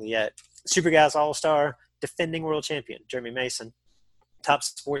at Joliet. Super Gas All-Star, defending world champion, Jeremy Mason. Top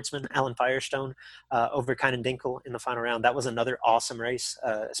sportsman, Alan Firestone, over Kynan Dinkle in the final round. That was another awesome race,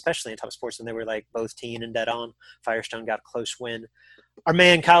 especially in top sportsman. They were like both teen and dead on. Firestone got a close win. Our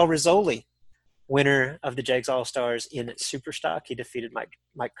man, Kyle Rizzoli, winner of the JEGS All-Stars in Superstock. He defeated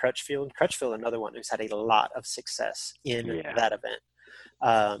Mike Crutchfield. Crutchfield, another one who's had a lot of success in that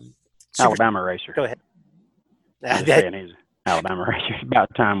event. Alabama racer. Go ahead. I'm just saying he's an Alabama racer. It's about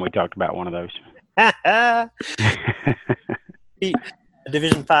time we talked about one of those.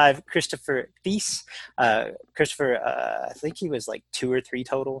 Division 5, Christopher Thies. Christopher, I think he was like 2 or 3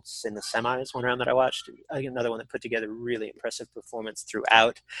 totals in the semis, one round that I watched. Another one that put together really impressive performance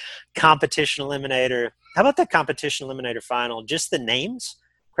throughout. Competition Eliminator. How about the Competition Eliminator final? Just the names.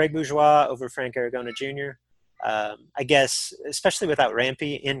 Craig Bourgeois over Frank Aragona Jr. I guess, especially without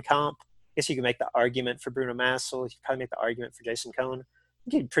Rampy in comp, I guess you can make the argument for Bruno Massel. You can probably make the argument for Jason Cohn.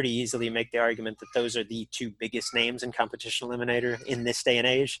 You can pretty easily make the argument that those are the 2 biggest names in Competition Eliminator in this day and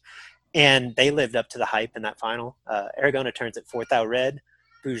age. And they lived up to the hype in that final. Aragona turns at 4 thou red.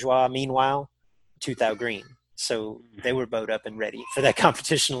 Bourgeois, meanwhile, 2 thou green. So they were bowed up and ready for that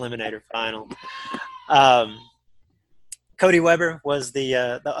Competition Eliminator final. Cody Weber was the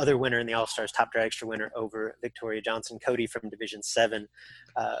other winner in the All-Stars, top dragster winner over Victoria Johnson. Cody from Division 7,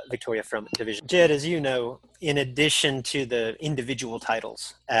 Victoria from Division. Jed, as you know, in addition to the individual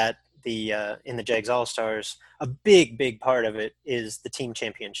titles at the in the JAGS All-Stars, a big part of it is the team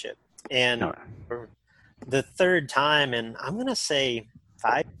championship. And for the 3rd time in, I'm going to say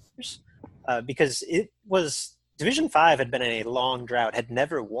 5 years, because it was Division 5 had been in a long drought, had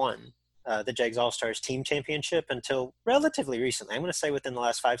never won the JAGS All-Stars team championship until relatively recently. I'm going to say within the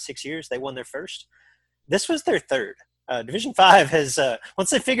last 5-6 years, they won their first. This was their 3rd. Division 5 has, once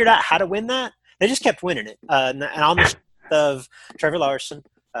they figured out how to win that, they just kept winning it. And on the of Trevor Larson,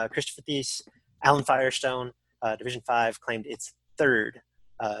 Christopher Thies, Alan Firestone, Division 5 claimed its 3rd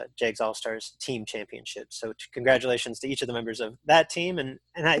JAGS All-Stars team championship. So congratulations to each of the members of that team. And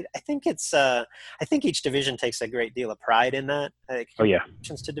I think it's I think each division takes a great deal of pride in that.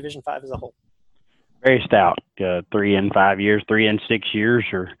 Congratulations to Division 5 as a whole. Very stout. 3 and 5 years, 3 and 6 years,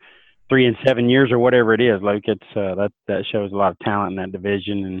 or 3 and 7 years, or whatever it is. Like it's that shows a lot of talent in that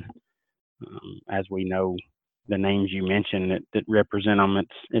division. And as we know, the names you mentioned that represent them,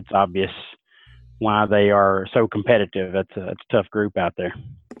 it's obvious why they are so competitive. It's a tough group out there.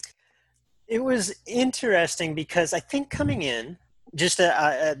 It was interesting because I think coming in, just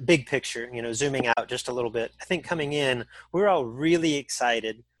a big picture, zooming out just a little bit, I think coming in, we were all really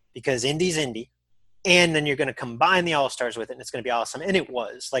excited because Indy's Indy, and then you're going to combine the All-Stars with it, and it's going to be awesome. And it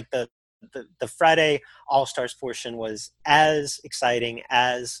was. Like the Friday All-Stars portion was as exciting,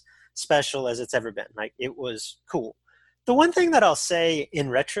 as special as it's ever been. Like, it was cool. The one thing that I'll say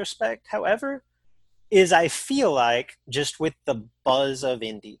in retrospect, however, is I feel like just with the buzz of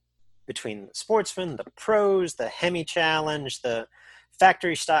Indy, between the sportsmen, the pros, the Hemi Challenge, the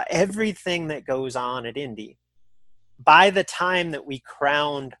factory stock, everything that goes on at Indy, by the time that we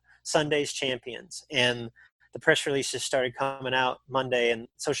crowned Sunday's champions and the press releases started coming out Monday and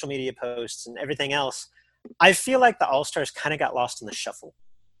social media posts and everything else, I feel like the All-Stars kind of got lost in the shuffle.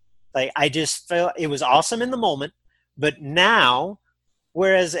 Like, I just felt it was awesome in the moment, but now,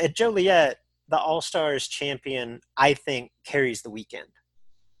 whereas at Joliet, the All-Stars champion, I think, carries the weekend.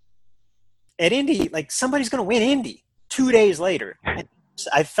 At Indy, like, somebody's going to win Indy 2 days later. And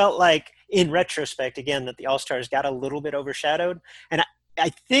I felt like, in retrospect, again, that the All-Stars got a little bit overshadowed. And I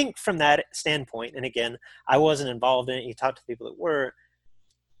think from that standpoint, and again, I wasn't involved in it. You talked to people that were.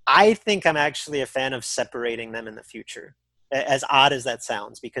 I think I'm actually a fan of separating them in the future, as odd as that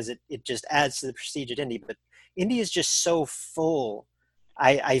sounds, because it just adds to the prestige at Indy. But Indy is just so full.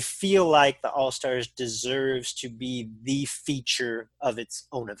 I feel like the All-Stars deserves to be the feature of its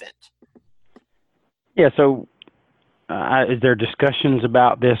own event. Yeah, so is there discussions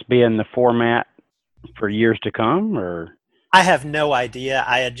about this being the format for years to come, or? I have no idea.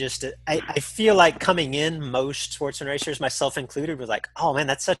 I feel like coming in, most sportsman racers, myself included, was like, oh man,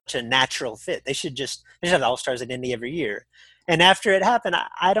 that's such a natural fit. They should have the All-Stars at Indy every year. And after it happened,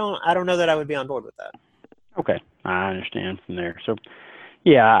 I don't know that I would be on board with that. Okay, I understand from there. So,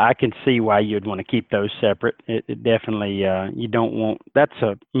 yeah, I can see why you'd want to keep those separate. It definitely, you don't want, that's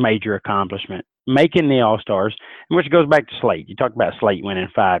a major accomplishment. Making the All-Stars, which goes back to Slate. You talked about Slate winning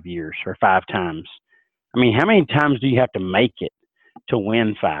 5 years or 5 times. I mean, how many times do you have to make it to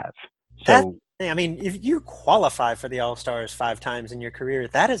win 5? So, if you qualify for the All-Stars 5 times in your career,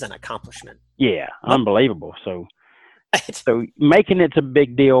 that is an accomplishment. Yeah, unbelievable. So making it's a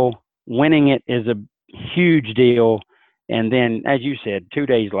big deal. Winning it is a huge deal. And then, as you said, 2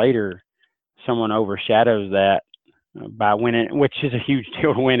 days later, someone overshadows that by winning, which is a huge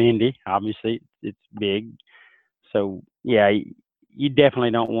deal to win Indy. Obviously, it's big. So, yeah, you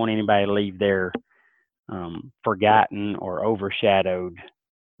definitely don't want anybody to leave there forgotten or overshadowed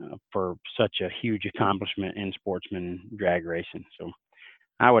for such a huge accomplishment in sportsman drag racing. So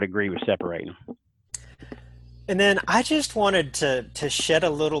I would agree with separating them. And then I just wanted to shed a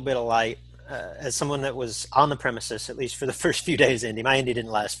little bit of light as someone that was on the premises, at least for the first few days Indy. My Indy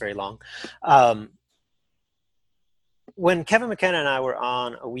didn't last very long. when Kevin McKenna and I were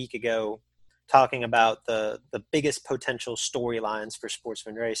on a week ago talking about the biggest potential storylines for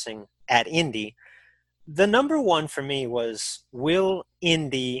sportsman racing at Indy, the number one for me was, will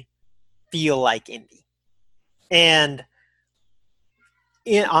Indy feel like Indy? And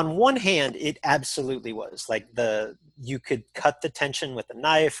on one hand, it absolutely was. Like, you could cut the tension with a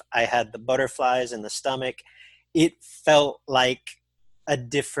knife. I had the butterflies in the stomach. It felt like a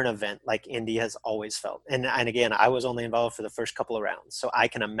different event, like Indy has always felt. And again, I was only involved for the first couple of rounds. So I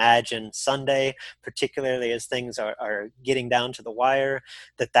can imagine Sunday, particularly as things are getting down to the wire,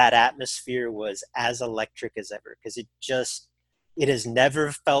 that atmosphere was as electric as ever, because it has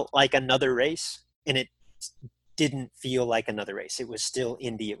never felt like another race, and it didn't feel like another race. It was still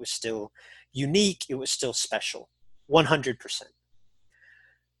Indy. It was still unique. It was still special, 100%.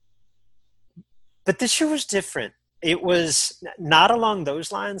 But this year was different. It was not along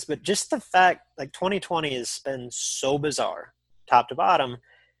those lines, but just the fact, like, 2020 has been so bizarre, top to bottom,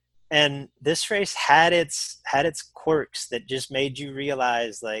 and this race had its quirks that just made you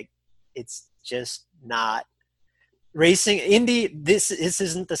realize, like, it's just not racing. Indy, this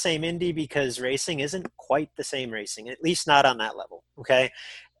isn't the same Indy, because racing isn't quite the same racing, at least not on that level. Okay,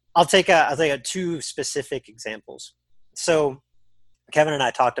 I'll take two specific examples. So Kevin and I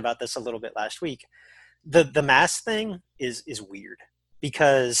talked about this a little bit last week. The mask thing is weird,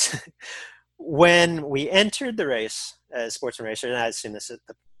 because when we entered the race as sportsman racer, and I assume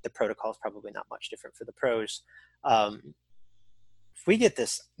the protocol is probably not much different for the pros, if we get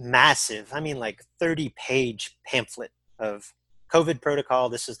this massive, 30-page pamphlet of COVID protocol,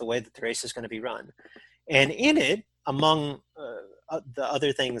 this is the way that the race is going to be run. And in it, among the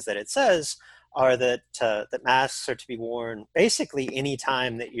other things that it says, are that masks are to be worn basically any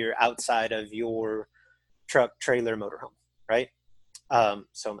time that you're outside of your truck, trailer, motorhome, right?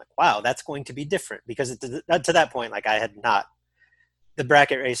 So I'm like, wow, that's going to be different, because to that point, like, I had not, the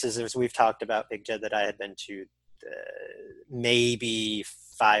bracket races, as we've talked about, Big Jed, that I had been to, maybe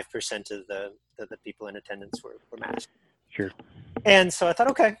 5% of the people in attendance were masked. Sure. And so I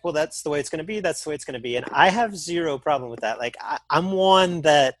thought, okay, well, that's the way it's going to be. That's the way it's going to be. And I have zero problem with that. Like, I'm one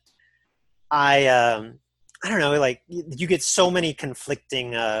that I don't know, like, you get so many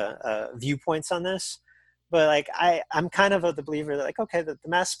conflicting viewpoints on this, but like, I'm kind of the believer that, like, okay, the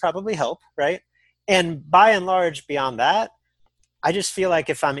masks probably help, right? And by and large, beyond that, I just feel like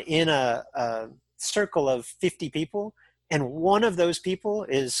if I'm in a circle of 50 people and one of those people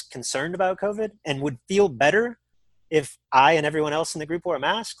is concerned about COVID and would feel better if I and everyone else in the group wore a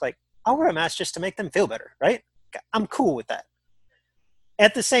mask, like, I'll wear a mask just to make them feel better, right? I'm cool with that.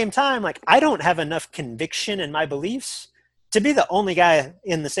 At the same time, like, I don't have enough conviction in my beliefs to be the only guy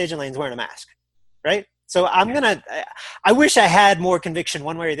in the staging lanes wearing a mask, right? So I wish I had more conviction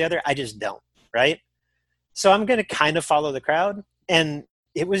one way or the other. I just don't, right? So I'm going to kind of follow the crowd. And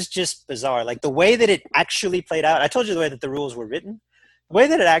it was just bizarre. Like, the way that it actually played out, I told you the way that the rules were written. The way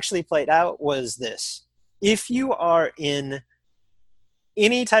that it actually played out was this. If you are in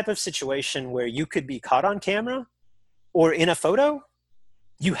any type of situation where you could be caught on camera or in a photo,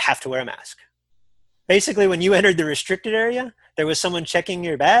 you have to wear a mask. Basically, when you entered the restricted area, there was someone checking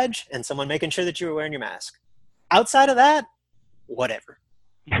your badge and someone making sure that you were wearing your mask. Outside of that, whatever.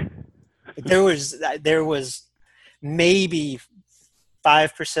 There was maybe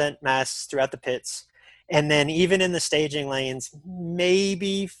 5% masks throughout the pits. And then even in the staging lanes,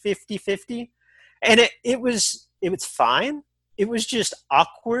 maybe 50-50. And it was fine. It was just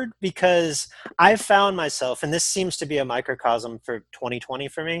awkward, because I found myself, and this seems to be a microcosm for 2020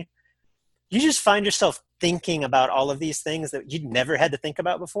 for me, you just find yourself thinking about all of these things that you'd never had to think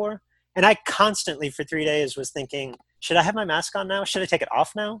about before. And I constantly for 3 days was thinking, should I have my mask on now? Should I take it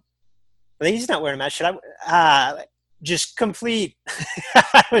off now? But he's not wearing a mask. Should I? Just complete,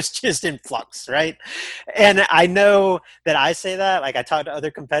 I was just in flux, right? And I know that I say that, like, I talked to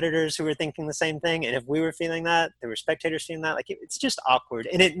other competitors who were thinking the same thing, and if we were feeling that, there were spectators feeling that, like, it's just awkward.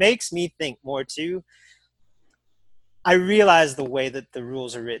 And it makes me think more too. I realize the way that the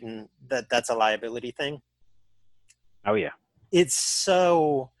rules are written, that's a liability thing. Oh yeah. It's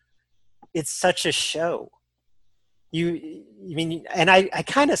such a show. And I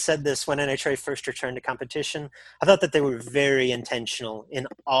kind of said this when NHRA first returned to competition. I thought that they were very intentional in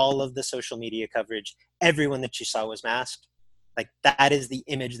all of the social media coverage. Everyone that you saw was masked. Like, that is the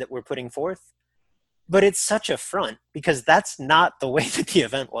image that we're putting forth. But it's such a front, because that's not the way that the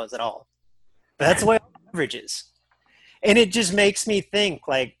event was at all. But that's the way all coverage is. And it just makes me think,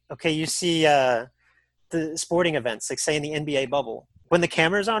 like, okay, you see the sporting events, like, say in the NBA bubble, when the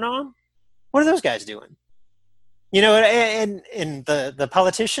cameras aren't on, what are those guys doing? You know, and the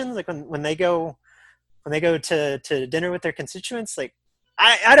politicians, like, when they go when they go to dinner with their constituents, like,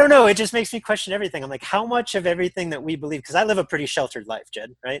 I don't know. It just makes me question everything. I'm like, how much of everything that we believe, because I live a pretty sheltered life,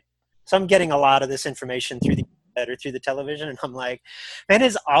 Jed, right? So I'm getting a lot of this information through the internet or through the television. And I'm like, man,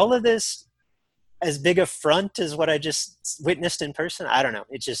 is all of this as big a front as what I just witnessed in person? I don't know.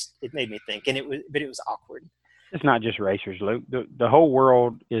 It made me think, but it was awkward. It's not just racers, Luke. The whole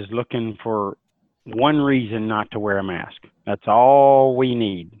world is looking for one reason not to wear a mask. That's all we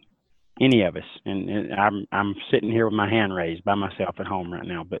need. Any of us, and I'm sitting here with my hand raised by myself at home right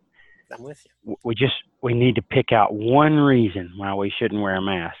now, but I'm with you. We need to pick out one reason why we shouldn't wear a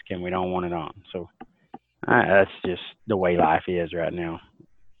mask, and we don't want it on. So that's just the way life is right now.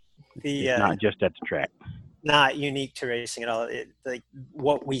 It's not just at the track. Not unique to racing at all. Like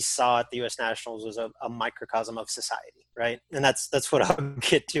what we saw at the U.S. Nationals was a microcosm of society, right? And that's what I'll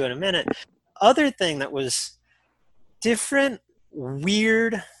get to in a minute. Other thing that was different,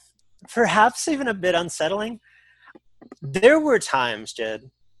 weird, perhaps even a bit unsettling. There were times,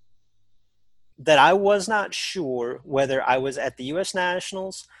 Jed, that I was not sure whether I was at the U.S.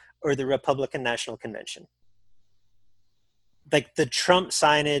 Nationals or the Republican National Convention. Like the Trump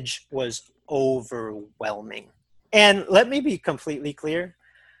signage was overwhelming. And let me be completely clear.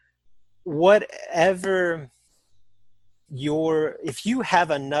 If you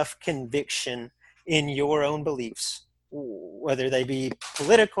have enough conviction in your own beliefs, whether they be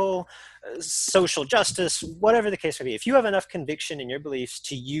political, social justice, whatever the case may be, if you have enough conviction in your beliefs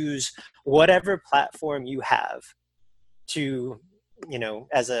to use whatever platform you have to,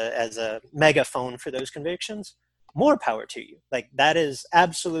 as a megaphone for those convictions, more power to you. Like that is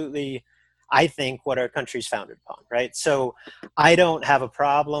absolutely, I think, what our country's founded upon, right? So I don't have a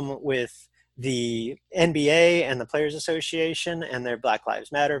problem with the NBA and the Players Association and their Black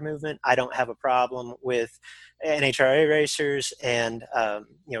Lives Matter movement. I don't have a problem with NHRA racers and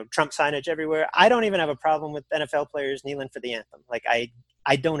Trump signage everywhere. I don't even have a problem with NFL players kneeling for the anthem. Like I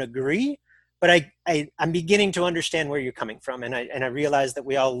don't agree, but I'm beginning to understand where you're coming from, and I realize that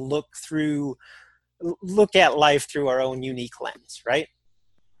we all look at life through our own unique lens, right?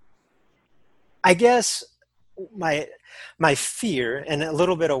 I guess my fear and a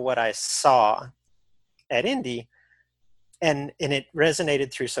little bit of what I saw at Indy, and it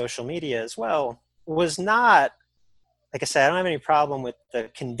resonated through social media as well, was not, like I said, I don't have any problem with the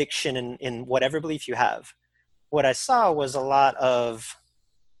conviction in whatever belief you have. What I saw was a lot of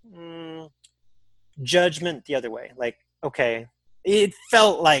judgment the other way. Like, okay, it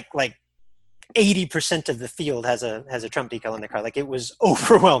felt like 80% of the field has a Trump decal in their car. Like it was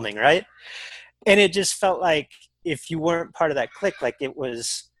overwhelming, right? And it just felt like if you weren't part of that clique, like it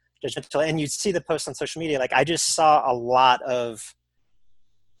was judgmental. And you'd see the posts on social media. Like I just saw a lot of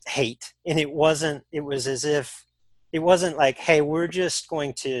hate, and it was as if it wasn't like, hey, we're just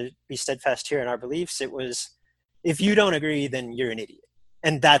going to be steadfast here in our beliefs. It was, if you don't agree, then you're an idiot.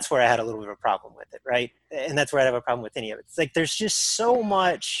 And that's where I had a little bit of a problem with it, right? And that's where I have a problem with any of it. It's like there's so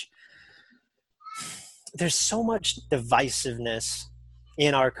much divisiveness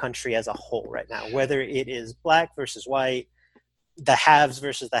in our country as a whole right now, whether it is black versus white, the haves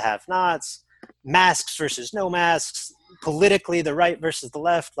versus the have-nots, masks versus no masks, politically the right versus the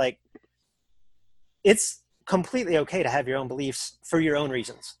left. Like it's completely okay to have your own beliefs for your own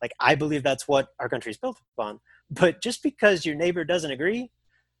reasons. Like I believe that's what our country is built upon. But just because your neighbor doesn't agree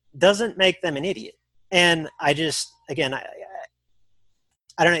doesn't make them an idiot. And I just, again, I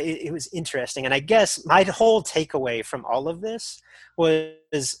don't know, it was interesting. And I guess my whole takeaway from all of this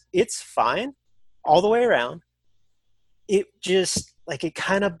was it's fine all the way around. It just, like, it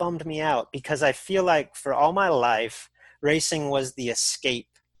kind of bummed me out because I feel like for all my life, racing was the escape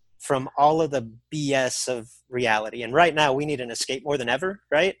from all of the BS of reality. And right now we need an escape more than ever,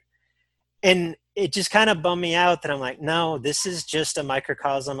 right? And it just kind of bummed me out that I'm like, no, this is just a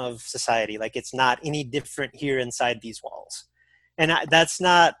microcosm of society. Like it's not any different here inside these walls. And that's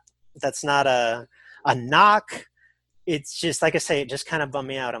not a knock. It's just, like I say, it just kind of bummed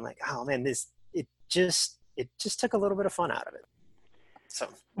me out. I'm like, oh man, it just took a little bit of fun out of it. So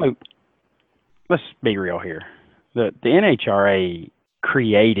Luke, let's be real here. The NHRA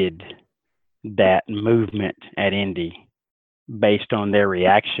created that movement at Indy based on their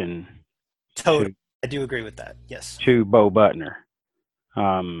reaction. Totally. I do agree with that. Yes. To Bo Butner.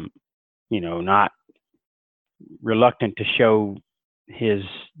 Not reluctant to show his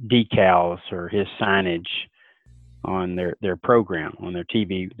decals or his signage on their program, on their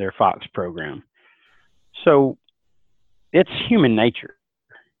TV, their Fox program. So it's human nature.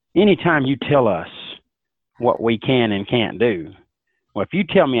 Anytime you tell us what we can and can't do, well, if you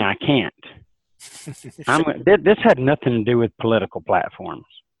tell me I can't, this had nothing to do with political platforms.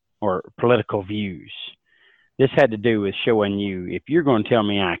 or political views. This had to do with showing you, if you're going to tell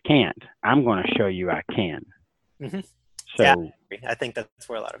me I can't, I'm going to show you I can. Mm-hmm. So yeah, I think that's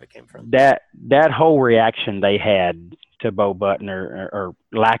where a lot of it came from. That whole reaction they had to Bo Butner, or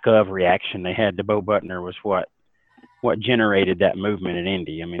lack of reaction they had to Bo Butner, was what generated that movement in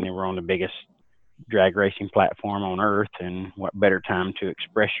Indy. I mean, they were on the biggest drag racing platform on earth, and what better time to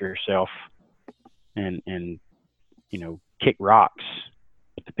express yourself and kick rocks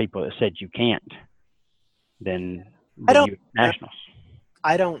at the people that said you can't than the U.S. Nationals.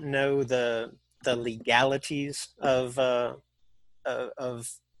 I don't know the legalities of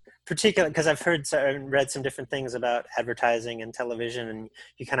particular, because I've read some different things about advertising and television, and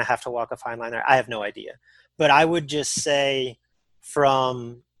you kind of have to walk a fine line there. I have no idea, but I would just say,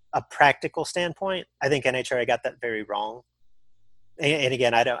 from a practical standpoint, I think NHRA got that very wrong. And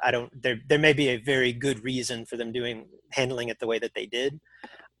again, I don't. There may be a very good reason for them handling it the way that they did.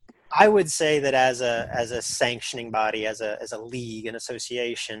 I would say that as a sanctioning body, as a league, an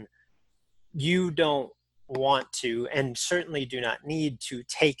association, you don't want to, and certainly do not need to,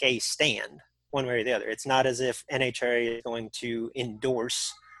 take a stand one way or the other. It's not as if NHRA is going to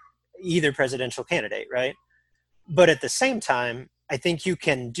endorse either presidential candidate, right? But at the same time, I think you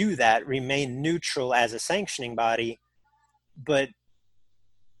can do that, remain neutral as a sanctioning body, but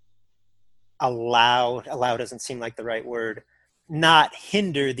allow doesn't seem like the right word, not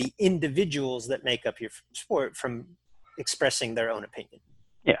hinder the individuals that make up your sport from expressing their own opinion.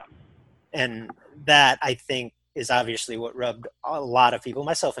 Yeah. And that, I think, is obviously what rubbed a lot of people,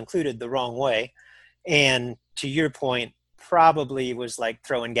 myself included, the wrong way. And to your point, probably was like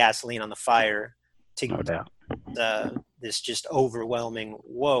throwing gasoline on the fire to no doubt. This just overwhelming,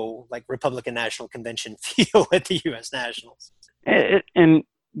 like Republican National Convention feel at the U.S. Nationals. And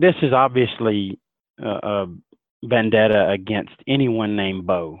this is obviously a vendetta against anyone named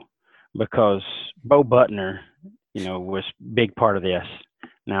Bo, because Bo Butner, was a big part of this.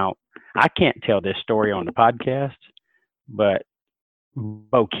 Now, I can't tell this story on the podcast, but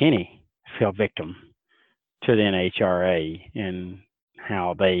Bo Kinney fell victim to the NHRA and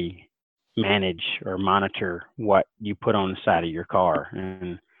how they manage or monitor what you put on the side of your car.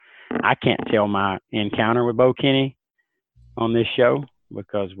 And I can't tell my encounter with Bo Kinney on this show,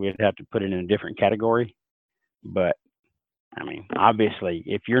 because we'd have to put it in a different category. But I mean, obviously,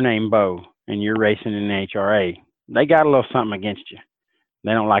 if you're named Bo and you're racing in the NHRA, they got a little something against you.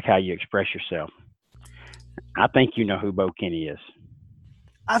 They don't like how you express yourself. I think you know who Bo Kinney is.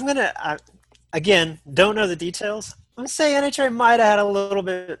 Again, don't know the details. I'm going to say NHRA might have had a little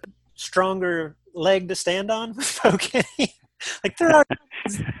bit stronger leg to stand on with Bo Kinney. Like, there are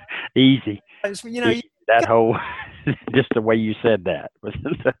easy. Easy. That whole, just the way you said that.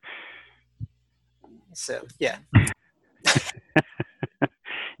 So, yeah.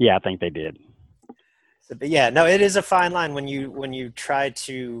 Yeah, I think they did. So, but yeah, no, it is a fine line when you try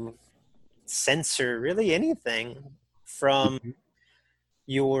to censor really anything from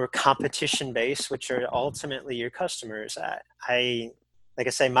your competition base, which are ultimately your customers. Like I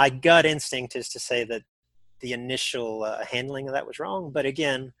say, my gut instinct is to say that the initial handling of that was wrong. But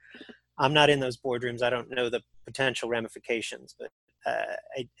again, I'm not in those boardrooms. I don't know the potential ramifications, but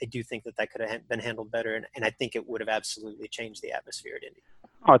I do think that could have been handled better, and I think it would have absolutely changed the atmosphere at Indy.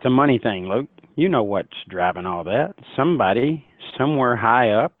 Oh, it's a money thing, Luke. You know what's driving all that. Somebody somewhere high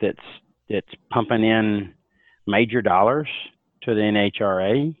up that's pumping in major dollars to the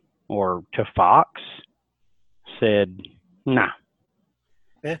NHRA or to Fox said, nah,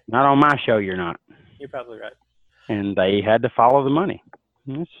 not on my show, you're not. You're probably right. And they had to follow the money.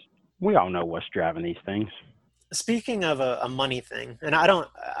 We all know what's driving these things. Speaking of a money thing, and I don't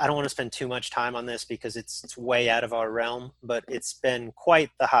want to spend too much time on this because it's way out of our realm, but it's been quite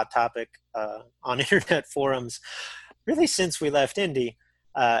the hot topic on internet forums really since we left Indy,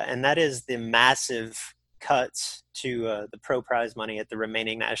 and that is the massive cuts to the pro prize money at the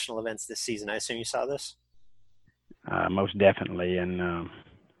remaining national events this season. I assume you saw this? Most definitely, and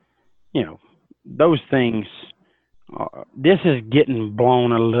those things. This is getting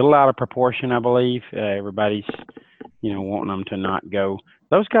blown a little out of proportion, I believe. Everybody's, wanting them to not go.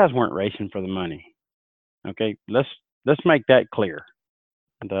 Those guys weren't racing for the money. Okay, let's make that clear.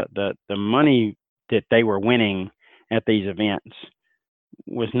 The money that they were winning at these events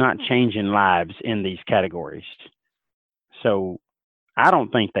was not changing lives in these categories. So I don't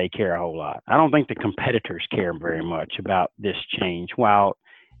think they care a whole lot. I don't think the competitors care very much about this change. While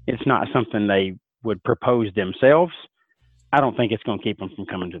it's not something they would propose themselves, I don't think it's going to keep them from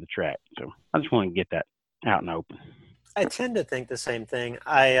coming to the track. So I just want to get that out and open. I tend to think the same thing.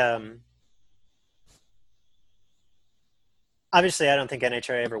 obviously, I don't think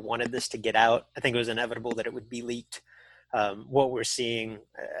NHRA ever wanted this to get out. I think it was inevitable that it would be leaked. What we're seeing,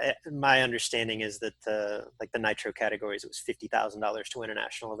 my understanding is that the nitro categories, it was $50,000 to win a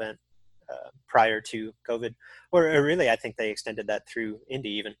national event prior to COVID, or really, I think they extended that through Indy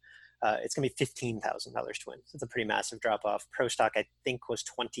even. It's going to be $15,000 to win. So it's a pretty massive drop off. Pro stock, I think, was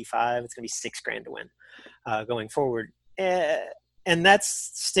 25. It's going to be $6,000 to win going forward. And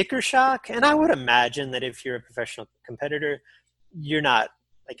that's sticker shock. And I would imagine that if you're a professional competitor, you're not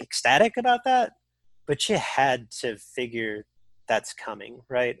like ecstatic about that, but you had to figure that's coming,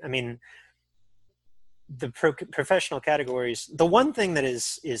 right? I mean, the professional categories, the one thing that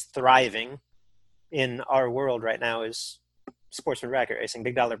is thriving in our world right now is sportsman bracket racing,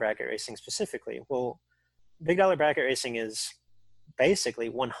 big dollar bracket racing specifically. Well, big dollar bracket racing is basically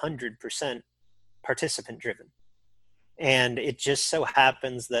 100% participant driven. And it just so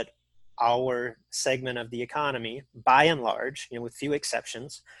happens that our segment of the economy, by and large, with few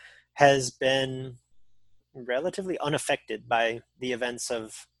exceptions, has been relatively unaffected by the events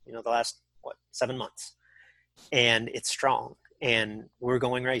of, the last, 7 months. And it's strong, and we're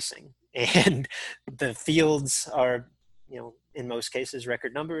going racing. And the fields are, in most cases,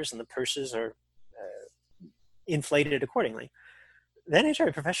 record numbers, and the purses are inflated accordingly. The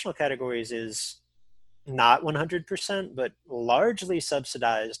NHRA professional categories is not 100%, but largely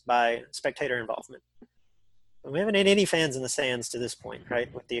subsidized by spectator involvement. We haven't had any fans in the stands to this point,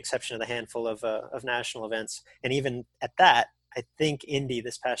 right? With the exception of the handful of national events. And even at that, I think Indy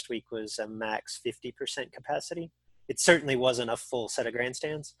this past week was a max 50% capacity. It certainly wasn't a full set of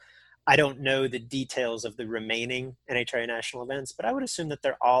grandstands. I don't know the details of the remaining NHRA national events, but I would assume that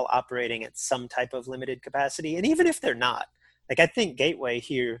they're all operating at some type of limited capacity. And even if they're not, I think Gateway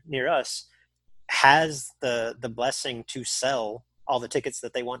here near us has the blessing to sell all the tickets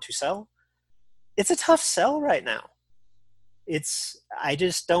that they want to sell. It's a tough sell right now. I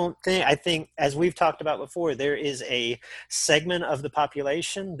think, as we've talked about before, there is a segment of the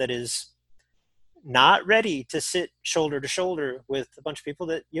population that is not ready to sit shoulder to shoulder with a bunch of people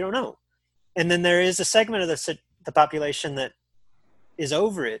that you don't know. And then there is a segment of the population that is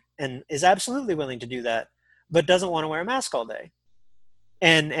over it and is absolutely willing to do that, but doesn't want to wear a mask all day.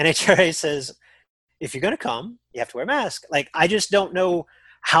 And NHRA says, if you're going to come, you have to wear a mask. I just don't know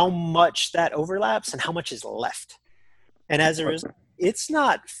how much that overlaps and how much is left. And as a result, it's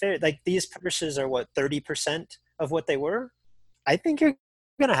not fair. These purses are 30% of what they were. I think you're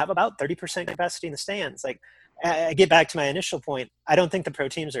going to have about 30% capacity in the stands. I get back to my initial point. I don't think the pro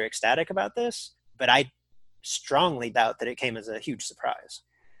teams are ecstatic about this, but I strongly doubt that it came as a huge surprise.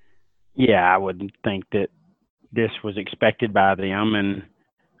 Yeah, I would think that this was expected by them, and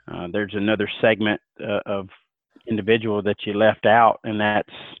there's another segment of individual that you left out, and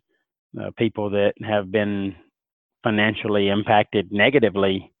that's people that have been financially impacted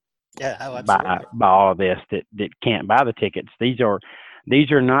negatively by all of this that can't buy the tickets. These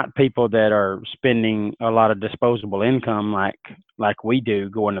are not people that are spending a lot of disposable income like we do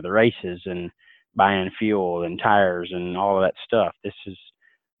going to the races and buying fuel and tires and all of that stuff.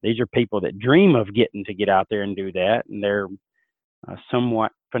 These are people that dream of getting to get out there and do that, and they're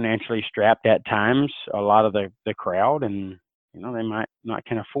somewhat financially strapped at times, a lot of the crowd, and they might not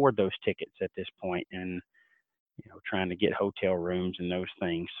can afford those tickets at this point, and trying to get hotel rooms and those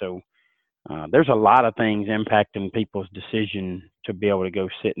things. So there's a lot of things impacting people's decision to be able to go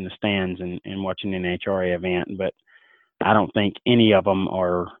sit in the stands and watch an NHRA event, but I don't think any of them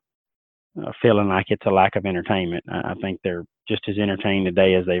are feeling like it's a lack of entertainment. I think they're just as entertained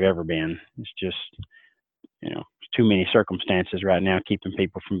today as they've ever been. It's just too many circumstances right now keeping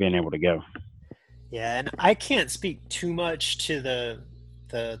people from being able to go. Yeah, and I can't speak too much to the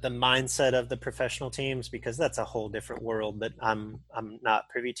mindset of the professional teams, because that's a whole different world that I'm not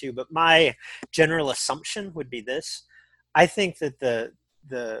privy to. But my general assumption would be this: I think that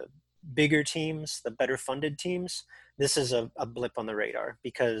the bigger teams, the better funded teams, this is a blip on the radar,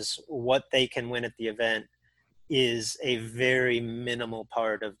 because what they can win at the event is a very minimal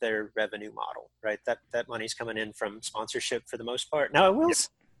part of their revenue model, right? That money's coming in from sponsorship for the most part. Now,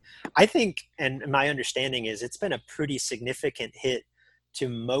 I think, and my understanding is, it's been a pretty significant hit to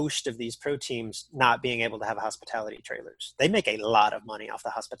most of these pro teams not being able to have hospitality trailers. They make a lot of money off the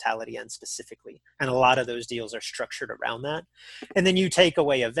hospitality end specifically, and a lot of those deals are structured around that. And then you take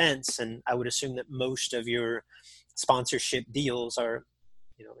away events, and I would assume that most of your sponsorship deals are,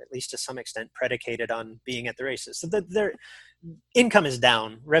 at least to some extent, predicated on being at the races. So their income is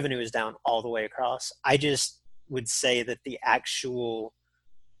down, revenue is down all the way across. I just would say that the actual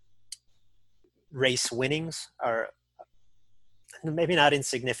race winnings are maybe not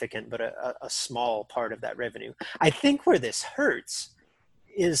insignificant, but a small part of that revenue. I think where this hurts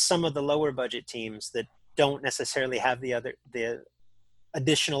is some of the lower budget teams that don't necessarily have the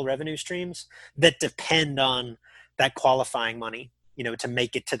additional revenue streams that depend on that qualifying money, to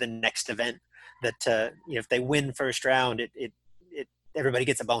make it to the next event. That if they win first round, it everybody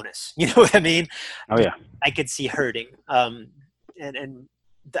gets a bonus. You know what I mean? Oh yeah. I could see hurting. And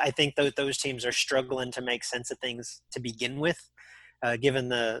I think those teams are struggling to make sense of things to begin with, given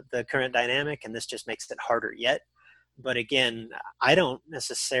the current dynamic, and this just makes it harder yet. But again, I don't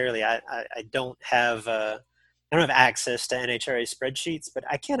necessarily. I don't have access to NHRA spreadsheets, but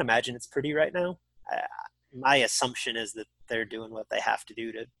I can't imagine it's pretty right now. My assumption is that they're doing what they have to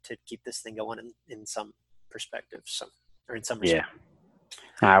do to keep this thing going in some perspective, or in some respect.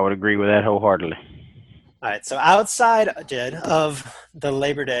 Yeah, I would agree with that wholeheartedly. All right, so outside, Jed, of the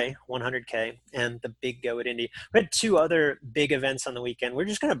Labor Day 100K and the Big Go at Indy, we had two other big events on the weekend. We're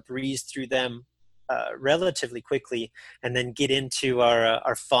just going to breeze through them relatively quickly and then get into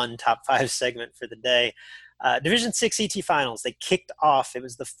our fun top 5 segment for the day. Division 6 ET Finals, they kicked off. It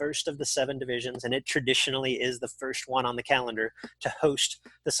was the first of the 7 divisions, and it traditionally is the first one on the calendar to host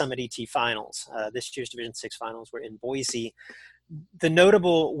the Summit ET Finals. This year's Division 6 Finals were in Boise. The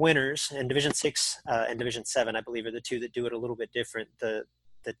notable winners in Division 6 and Division 7, I believe, are the two that do it a little bit different. The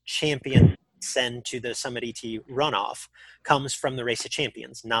champion send to the Summit ET runoff comes from the Race of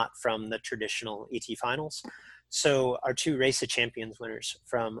Champions, not from the traditional ET Finals. So our two Race of Champions winners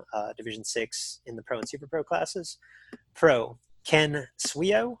from Division 6 in the Pro and Super Pro classes, Pro Ken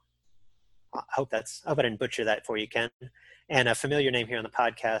Swio, I hope I didn't butcher that for you, Ken, and a familiar name here on the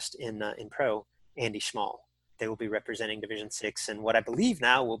podcast in Pro, Andy Schmall. They will be representing Division 6 and what I believe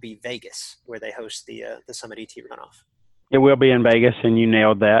now will be Vegas, where they host the Summit ET runoff. It will be in Vegas, and you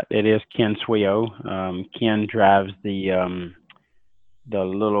nailed that. It is Ken Swio. Ken drives the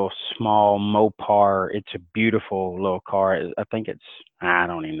little small Mopar. It's a beautiful little car. I think I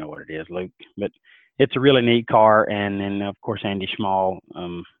don't even know what it is, Luke, but it's a really neat car. And then of course, Andy Schmall,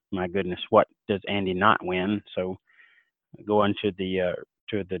 my goodness, what does Andy not win? So going to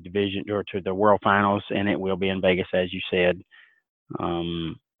the division or to the World Finals, and it will be in Vegas, as you said.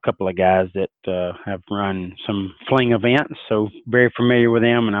 A couple of guys that have run some fling events, so very familiar with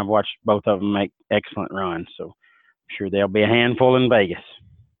them, and I've watched both of them make excellent runs. So I'm sure there'll be a handful in Vegas.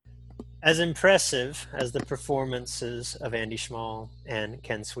 As impressive as the performances of Andy Schmall and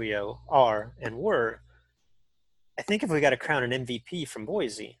Ken Swio are and were, I think if we got to crown an MVP from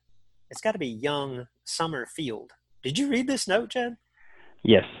Boise, it's got to be young Summerfield. Did you read this note, Jed?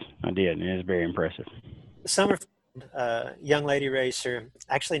 Yes, I did. It is very impressive. Summerfield, young lady racer,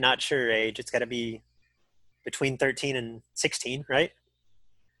 actually not sure her age. It's got to be between 13 and 16, right?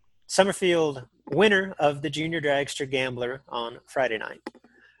 Summerfield, winner of the Junior Dragster Gambler on Friday night.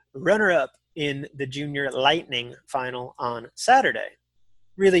 Runner-up in the Junior Lightning final on Saturday.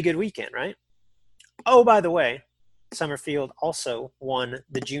 Really good weekend, right? Oh, by the way, Summerfield also won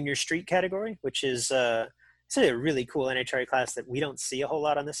the Junior Street category, which is it's a really cool NHRA class that we don't see a whole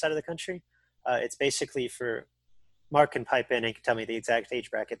lot on this side of the country. It's basically for, Mark can pipe in and can tell me the exact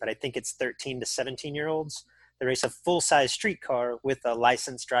age bracket, but I think it's 13 to 17-year-olds. They race a full-size street car with a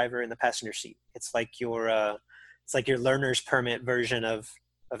licensed driver in the passenger seat. It's like your learner's permit version of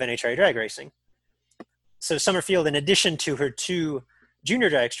NHRA drag racing. So Summerfield, in addition to her 2 junior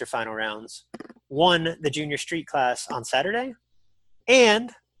dragster final rounds, won the junior street class on Saturday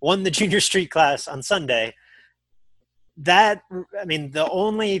and won the junior street class on Sunday. The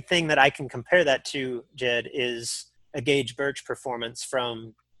only thing that I can compare that to, Jed, is a Gage Birch performance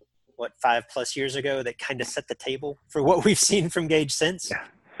from 5+ years ago that kind of set the table for what we've seen from Gage since. Yeah.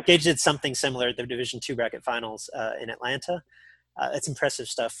 Gage did something similar at the Division 2 bracket finals in Atlanta. It's impressive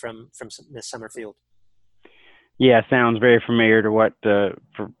stuff from Miss Summerfield. Yeah, sounds very familiar to what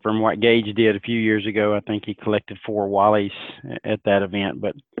from what Gage did a few years ago. I think he collected 4 Wallies at that event.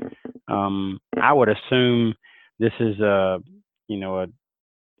 But I would assume this is a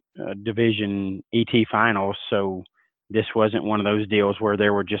Division ET Finals, so this wasn't one of those deals where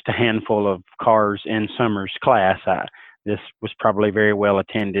there were just a handful of cars in Summer's class. This was probably very well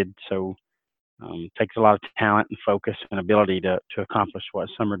attended, so takes a lot of talent and focus and ability to accomplish what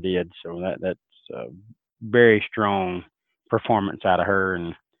Summer did. So that's a very strong performance out of her,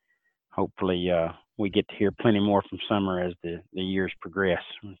 and hopefully we get to hear plenty more from Summer as the years progress.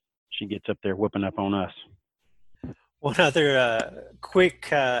 She gets up there whooping up on us. One other quick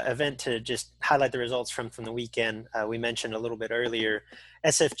event to just highlight the results from the weekend. We mentioned a little bit earlier,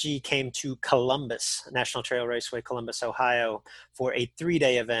 SFG came to Columbus, National Trail Raceway, Columbus, Ohio, for a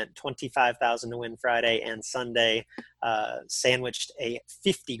 3-day event, $25,000 to win Friday and Sunday, sandwiched a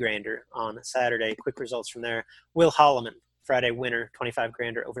 50 grander on Saturday. Quick results from there. Will Holloman, Friday winner, 25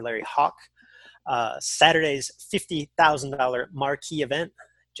 grander over Larry Hawk. Saturday's $50,000 marquee event,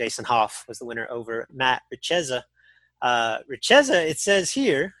 Jason Hoff was the winner over Matt Richeza. Richeza, it says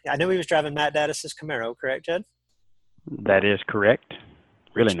here, I know he was driving Matt Dattis' Camaro, correct, Jed? That is correct.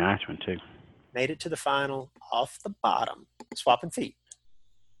 Really nice one, too. Made it to the final off the bottom, swapping feet.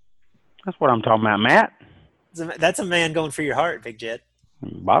 That's what I'm talking about, Matt. That's a man going for your heart, Big Jed.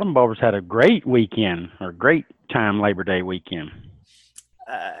 Bottom Bulbers had a great weekend, or great time Labor Day weekend.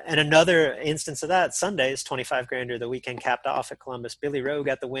 And another instance of that, Sunday's 25 grander, the weekend capped off at Columbus. Billy Rowe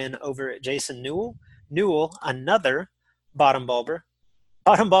got the win over Jason Newell. Newell, another bottom bulber.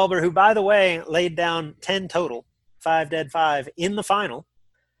 Bottom bulber who, by the way, laid down 10 total, 5 dead 5 in the final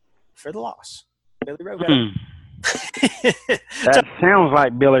for the loss. Billy Rowe got it. That sounds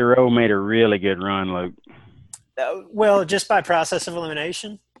like Billy Rowe made a really good run, Luke. Well, just by process of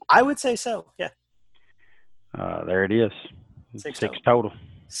elimination, I would say so, yeah. There it is. 6 total.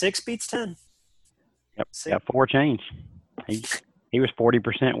 6 beats 10. Yep, got 4 change. He was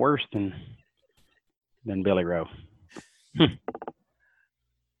 40% worse than Billy Rowe. All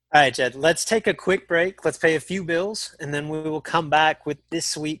right, Jed, let's take a quick break. Let's pay a few bills, and then we will come back with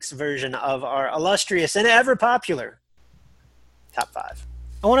this week's version of our illustrious and ever popular Top 5.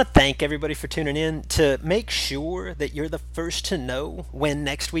 I want to thank everybody for tuning in. To make sure that you're the first to know when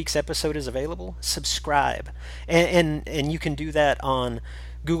next week's episode is available, subscribe. And you can do that on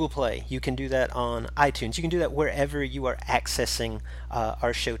Google Play. You can do that on iTunes. You can do that wherever you are accessing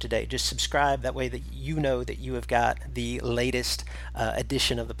our show today. Just subscribe. That way that you know that you have got the latest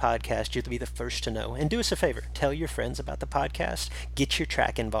edition of the podcast. You'll be the first to know. And do us a favor. Tell your friends about the podcast. Get your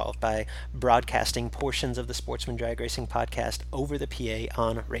track involved by broadcasting portions of the Sportsman Drag Racing podcast over the PA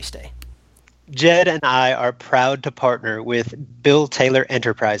on race day. Jed and I are proud to partner with Bill Taylor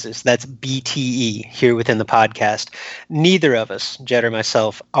Enterprises, that's BTE, here within the podcast. Neither of us, Jed or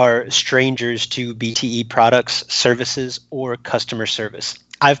myself, are strangers to BTE products, services, or customer service.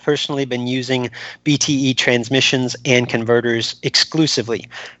 I've personally been using BTE transmissions and converters exclusively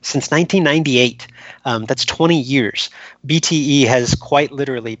since 1998. That's 20 years. BTE has quite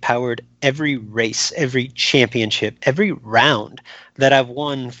literally powered every race, every championship, every round that I've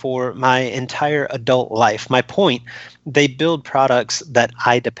won for my entire adult life. My point, they build products that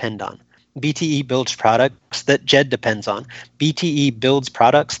I depend on. BTE builds products that Jed depends on. BTE builds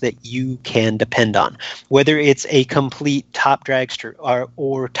products that you can depend on. Whether it's a complete top dragster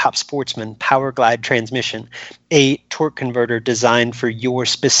or top sportsman power glide transmission, a torque converter designed for your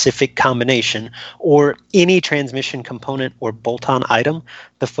specific combination, or any transmission component or bolt-on item,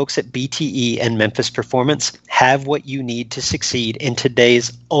 the folks at BTE and Memphis Performance have what you need to succeed in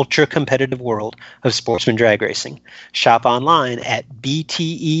today's ultra-competitive world of sportsman drag racing. Shop online at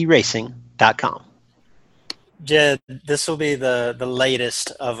bteracing.com. Jed, this will be the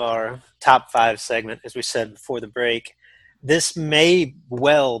latest of our top 5 segment, as we said before the break. This may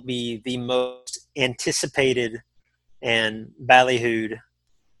well be the most anticipated and ballyhooed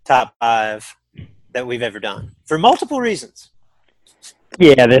top 5 that we've ever done, for multiple reasons.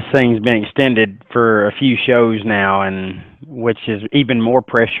 Yeah, this thing's been extended for a few shows now, and which is even more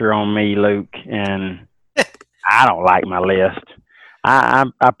pressure on me, Luke, and I don't like my list.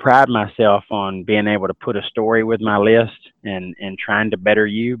 I pride myself on being able to put a story with my list and trying to better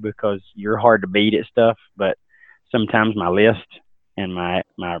you, because you're hard to beat at stuff, but sometimes my list and my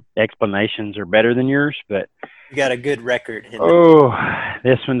explanations are better than yours. But you got a good record.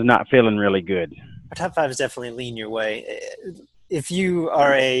 This one's not feeling really good. Our top 5 is definitely lean your way. If you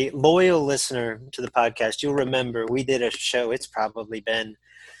are a loyal listener to the podcast, you'll remember we did a show, it's probably been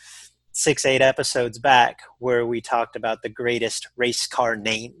 6-8 episodes back, where we talked about the greatest race car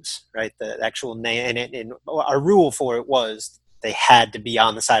names, right? The actual name, and our rule for it was they had to be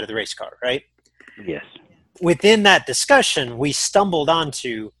on the side of the race car, right? Yes. Within that discussion, we stumbled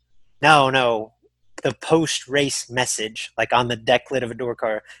onto, no, the post-race message, like on the deck lid of a door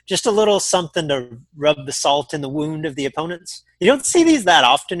car, just a little something to rub the salt in the wound of the opponents. You don't see these that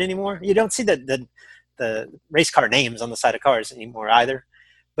often anymore. You don't see the race car names on the side of cars anymore either.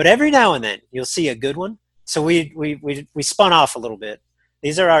 But every now and then you'll see a good one. So we spun off a little bit.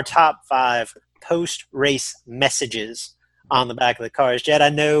 These are our top 5 post-race messages on the back of the cars. Jed, I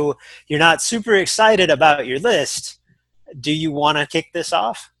know you're not super excited about your list. Do you want to kick this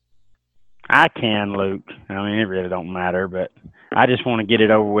off? I can, Luke. I mean, it really don't matter, but I just want to get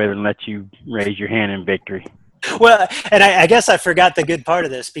it over with and let you raise your hand in victory. Well, and I guess I forgot the good part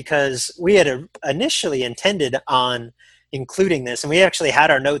of this, because we had initially intended on including this, and we actually had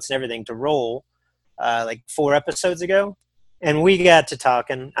our notes and everything to roll like 4 episodes ago. And we got to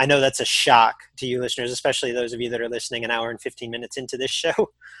talking. I know that's a shock to you listeners, especially those of you that are listening an hour and 15 minutes into this show,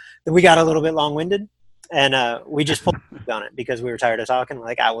 that we got a little bit long-winded. And we just pulled on it because we were tired of talking. We're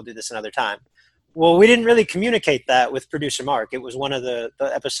like, we'll do this another time. Well, we didn't really communicate that with producer Mark. It was one of the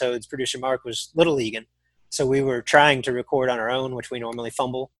episodes producer Mark was Little Leaguing. So we were trying to record on our own, which we normally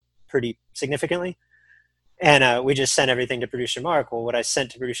fumble pretty significantly. And we just sent everything to producer Mark. Well, what I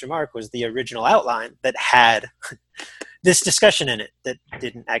sent to producer Mark was the original outline that had this discussion in it that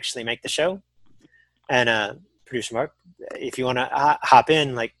didn't actually make the show. And producer Mark, if you want to hop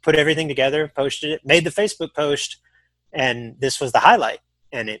in, like put everything together, posted it, made the Facebook post, and this was the highlight.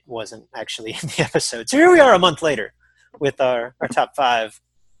 And it wasn't actually in the episode. So here we are a month later with our top 5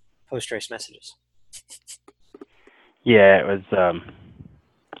 post-race messages. Yeah,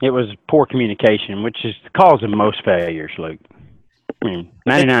 it was poor communication, which is the cause of most failures, Luke. I mean,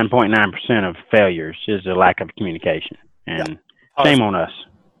 99.9% of failures is a lack of communication, and shame on us.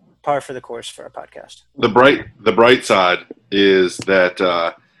 Par for the course for our podcast. The bright side is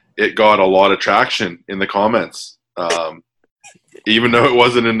that it got a lot of traction in the comments. Even though it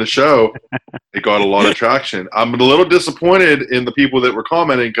wasn't in the show, it got a lot of traction. I'm a little disappointed in the people that were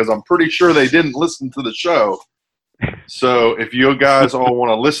commenting because I'm pretty sure they didn't listen to the show. So if you guys all want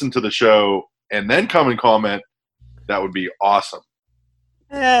to listen to the show and then come and comment, that would be awesome.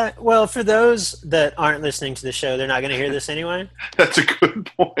 Well, for those that aren't listening to the show, they're not going to hear this anyway. That's a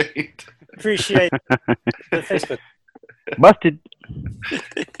good point. Appreciate the Facebook. Busted.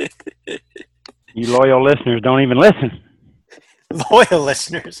 You loyal listeners don't even listen. Loyal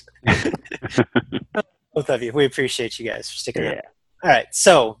listeners. Both of you. We appreciate you guys for sticking around. All right.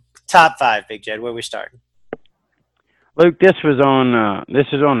 So, top 5, Big Jed. Where we starting? Luke, this is on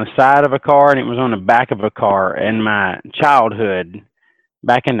the side of a car, and it was on the back of a car. In my childhood,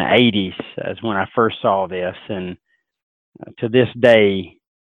 back in the 80s, is when I first saw this. And to this day,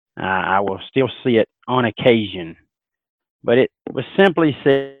 I will still see it on occasion. But it was simply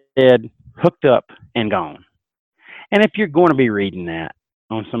said, hooked up and gone. And if you're going to be reading that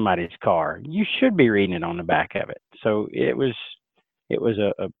on somebody's car, you should be reading it on the back of it. So it was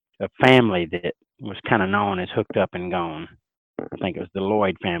a family that was kind of known as hooked up and gone. I think it was the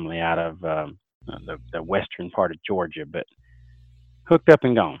Lloyd family out of the western part of Georgia, but hooked up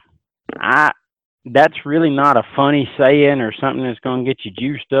and gone. That's really not a funny saying or something that's going to get you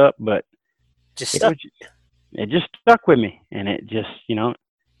juiced up, but it just stuck with me. And it just, I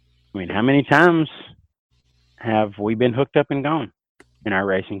mean, how many times have we been hooked up and gone in our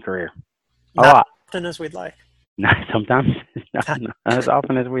racing career? A lot. Often as we'd like. Sometimes not as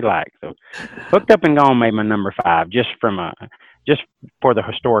often as we like. So, hooked up and gone made my number 5, just for the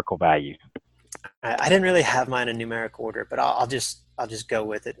historical value. I didn't really have mine in numeric order, but I'll just go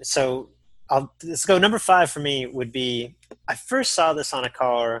with it. So let's go. Number 5 for me would be, I first saw this on a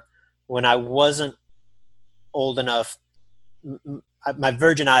car when I wasn't old enough. My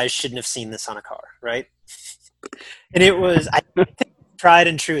virgin eyes shouldn't have seen this on a car, right? And it was, I think, tried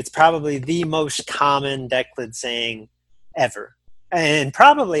and true. It's probably the most common Declan saying ever, and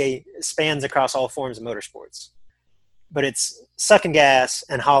probably spans across all forms of motorsports. But it's sucking gas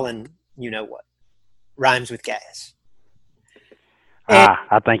and hauling, you know what, rhymes with gas.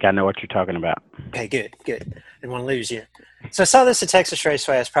 I think I know what you're talking about. Okay, good. Didn't want to lose you. So I saw this at Texas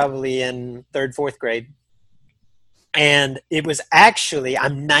Raceway. I was probably in 3rd, 4th grade. And it was actually,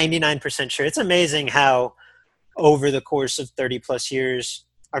 I'm 99% sure. It's amazing how over the course of 30 plus years,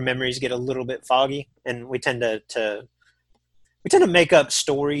 our memories get a little bit foggy, and we tend to make up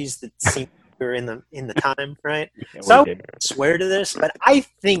stories that seem bigger in the time, right? Yeah, so I swear to this, but I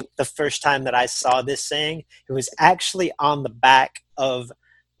think the first time that I saw this saying, it was actually on the back of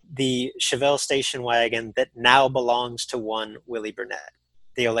the Chevelle station wagon that now belongs to one Willie Burnett,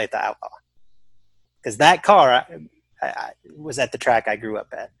 the Olathe Outlaw. Because that car I was at the track I grew up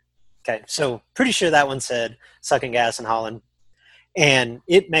at. Okay, so pretty sure that one said sucking gas in Holland. And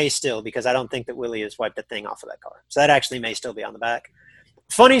it may still, because I don't think that Willie has wiped a thing off of that car. So that actually may still be on the back.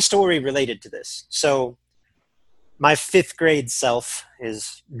 Funny story related to this. So my 5th grade self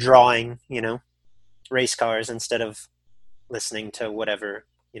is drawing, race cars instead of listening to whatever,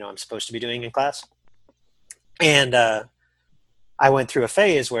 I'm supposed to be doing in class. And I went through a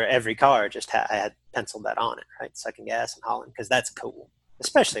phase where every car just I had penciled that on it, right? Sucking gas in Holland, because that's cool,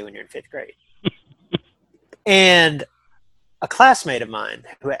 especially when you're in 5th grade. And a classmate of mine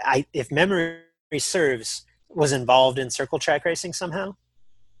who, if memory serves, was involved in circle track racing somehow.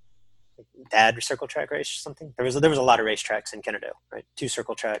 Dad circle track race or something. There was a lot of racetracks in Kennedale, right? 2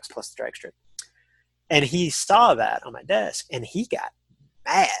 circle tracks plus the drag strip. And he saw that on my desk, and he got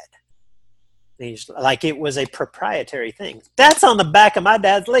mad. And he's like, it was a proprietary thing. That's on the back of my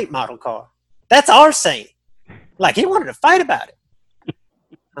dad's late model car. That's our saying. Like, he wanted to fight about it.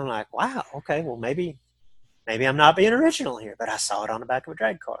 I'm like, wow, okay, well, maybe I'm not being original here, but I saw it on the back of a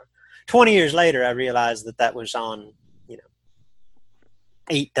drag car. 20 years later, I realized that was on,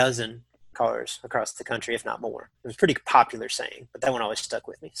 8 dozen cars across the country, if not more. It was a pretty popular saying, but that one always stuck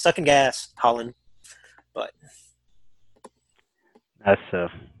with me. Sucking gas, hauling, but. That's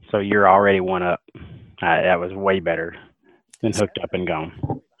so you're already one up. That was way better than hooked up and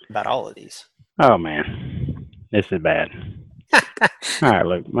gone. About all of these. Oh, man. This is bad. All right,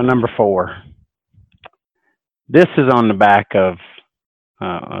 Luke, my number 4. This is on the back of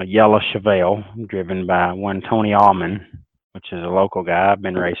a yellow Chevelle driven by one Tony Allman, which is a local guy I've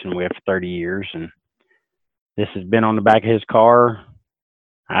been racing with for 30 years. And this has been on the back of his car,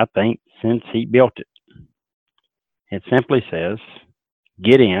 I think, since he built it. It simply says,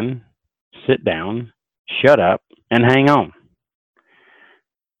 get in, sit down, shut up, and hang on.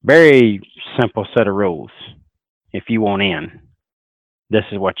 Very simple set of rules. If you want in, this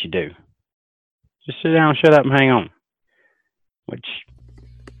is what you do. Just sit down, shut up, and hang on. Which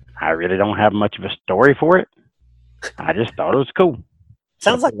I really don't have much of a story for it. I just thought it was cool.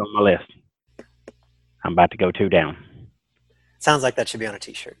 Sounds like on my list. I'm about to go 2 down. Sounds like that should be on a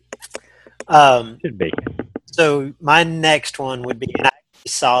T-shirt. Should be. So my next one would be, and I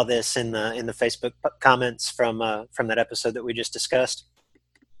saw this in the Facebook comments from that episode that we just discussed,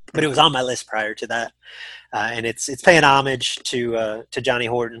 but it was on my list prior to that, and it's paying homage to Johnny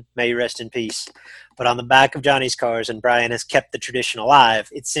Horton. May he rest in peace. But on the back of Johnny's cars, and Brian has kept the tradition alive,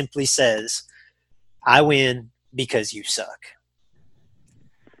 it simply says, "I win because you suck."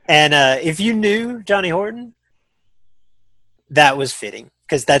 And if you knew Johnny Horton, that was fitting,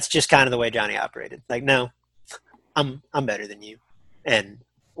 because that's just kind of the way Johnny operated. Like, no, I'm better than you, and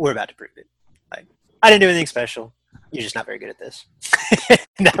we're about to prove it. Like, I didn't do anything special. You're just not very good at this.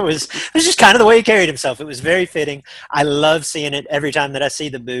 And it was just kind of the way he carried himself. It was very fitting. I love seeing it every time that I see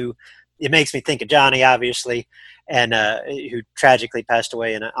the boo. It makes me think of Johnny, obviously, and who tragically passed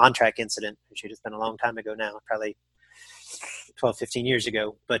away in an on-track incident. It's been a long time ago now, probably 12, 15 years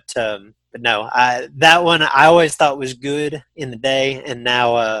ago. But no, that one I always thought was good in the day, and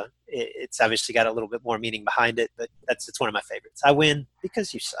now it's obviously got a little bit more meaning behind it, but it's one of my favorites. I win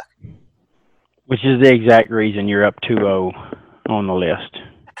because you suck. Which is the exact reason you're up 2-0 on the list.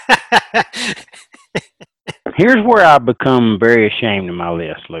 Here's where I become very ashamed of my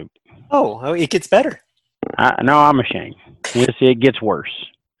list, Luke. Oh, it gets better. No, I'm ashamed. It gets worse.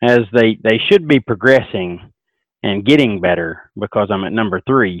 As they should be progressing and getting better, because I'm at number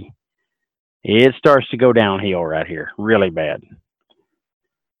 3. It starts to go downhill right here, really bad.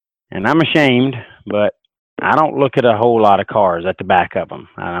 And I'm ashamed, but I don't look at a whole lot of cars at the back of them.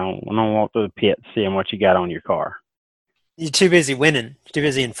 I don't walk through the pit seeing what you got on your car. You're too busy winning. You're too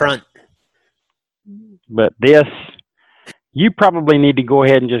busy in front. But this, you probably need to go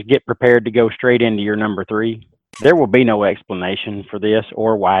ahead and just get prepared to go straight into your number 3. There will be no explanation for this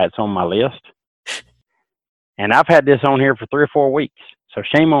or why it's on my list. And I've had this on here for 3 or 4 weeks. So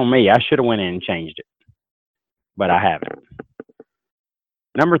shame on me. I should have went in and changed it. But I haven't.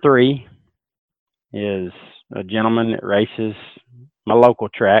 Number 3 is a gentleman that races my local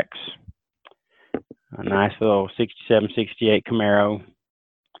tracks. A nice little 67, 68 Camaro.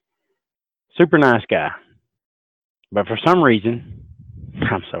 Super nice guy. But for some reason,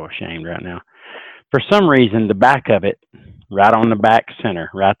 I'm so ashamed right now. For some reason, the back of it, right on the back center,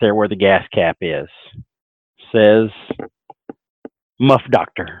 right there where the gas cap is, says Muff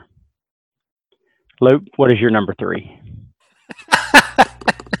Doctor. Luke, what is your number 3?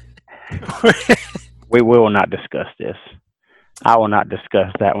 We will not discuss this. I will not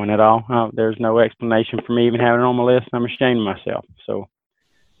discuss that one at all. There's no explanation for me even having it on my list. I'm ashamed of myself. So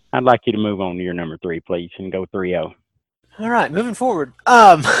I'd like you to move on to your number 3, please, and go 3-0. All right, moving forward.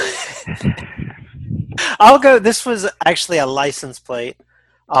 I'll go. This was actually a license plate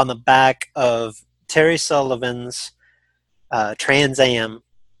on the back of Terry Sullivan's Trans Am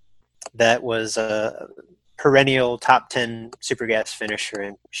that was a perennial top 10 super gas finisher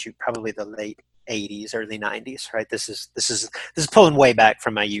in probably the late 80s, early 90s, right? This is pulling way back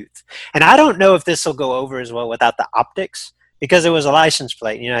from my youth. And I don't know if this will go over as well without the optics, because it was a license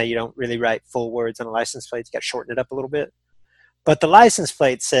plate. You know, you don't really write full words on a license plate. You got to shorten it up a little bit. But the license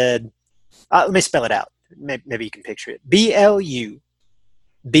plate said, let me spell it out. maybe you can picture it. BLUBYU.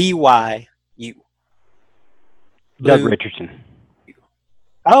 Doug Richardson.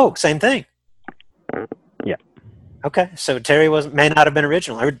 Oh, same thing. Yeah. Okay, so Terry may not have been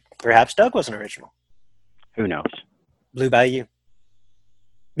original, or perhaps Doug wasn't original. Who knows? Blue Bayou.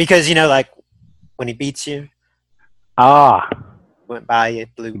 Because, like, when he beats you, went by you,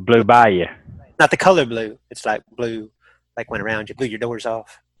 Blue Bayou. Not the color blue. It's like blue, like went around you, blew your doors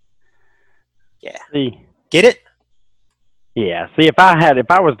off. Yeah. See, get it? Yeah. See, if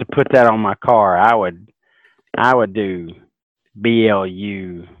I was to put that on my car, I would do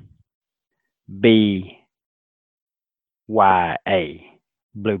BLUBYA,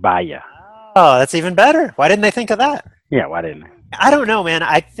 Blue Bayou. Oh, that's even better. Why didn't they think of that? Yeah, why didn't they? I don't know, man.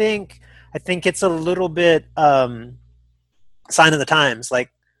 I think it's a little bit sign of the times. Like,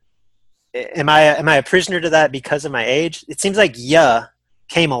 am I a prisoner to that because of my age? It seems like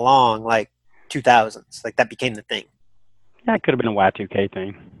came along like 2000s. Like that became the thing. That could have been a Y2K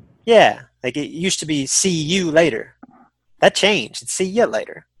thing. Yeah, like it used to be see you later. That changed. It's see you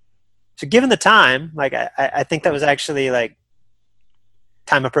later. So given the time, like I think that was actually like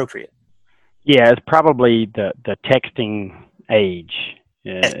time appropriate. Yeah, it's probably the texting age,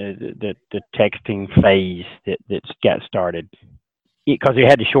 the texting phase that got started, because you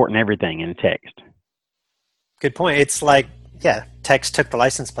had to shorten everything in text. Good point. It's like, text took the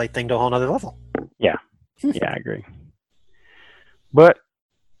license plate thing to a whole nother level. Yeah, I agree. But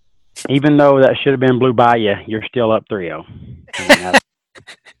even though that should have been Blue Bayou, you're still up 3-0.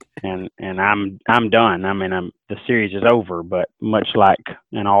 And I'm done. I mean, the series is over, but much like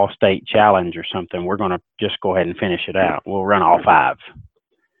an all-state challenge or something, we're going to just go ahead and finish it out. We'll run all 5.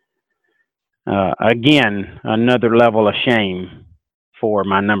 Again, another level of shame for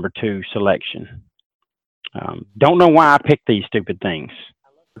my number 2 selection. Don't know why I picked these stupid things.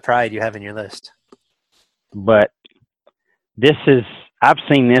 The pride you have in your list. But I've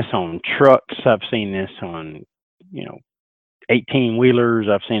seen this on trucks. I've seen this on, 18-wheelers.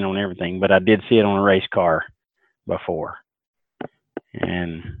 I've seen on everything, but I did see it on a race car before.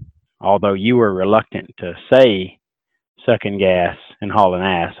 And although you were reluctant to say sucking gas and hauling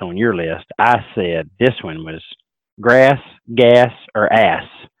ass on your list, I said this one was grass, gas, or ass.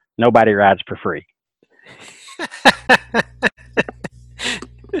 Nobody rides for free.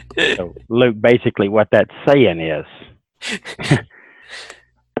 So, Luke, basically what that's saying is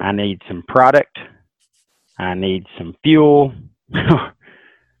I need some product, I need some fuel, or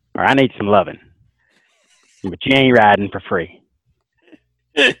I need some loving. But you ain't riding for free.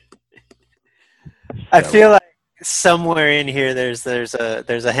 I feel like somewhere in here there's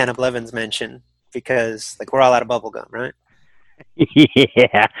a Hannah Blevins mention, because like we're all out of bubble gum, right?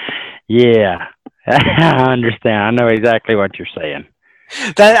 Yeah. I understand. I know exactly what you're saying.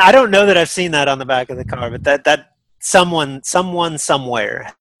 That I don't know that I've seen that on the back of the car, but that someone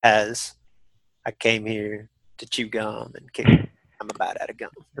somewhere has. I came here to chew gum and kick. I'm about out of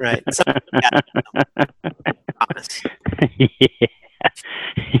gum, right? Promise.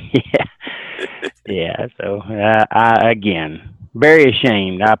 Yeah. So I again very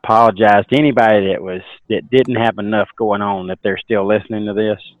ashamed. I apologize to anybody that didn't have enough going on that they're still listening to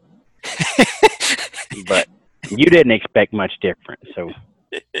this. But you didn't expect much different, so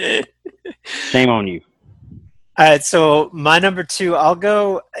shame on you. All right, so my number 2,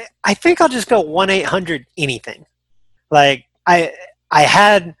 I think I'll just go 1-800 anything. Like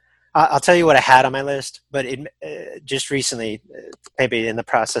I'll tell you what I had on my list, but it just recently, maybe in the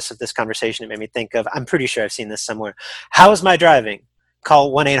process of this conversation, it made me think of, I'm pretty sure I've seen this somewhere. How's my driving?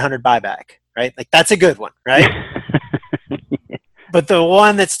 Call 1-800-BUYBACK, right? Like that's a good one, right? But the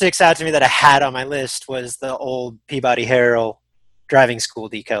one that sticks out to me that I had on my list was the old Peabody Harrell driving school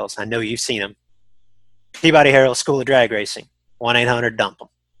decals. I know you've seen them. Peabody Harrell School of Drag Racing. 1-800-DUMP them.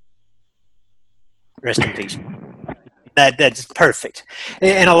 Rest in peace. That's perfect.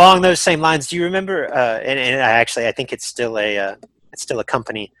 And along those same lines, do you remember? And I think it's still a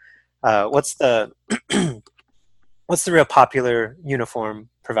company. What's the real popular uniform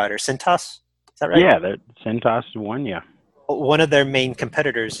provider? Cintas? Is that right? Yeah, the Cintas is one. Yeah. One of their main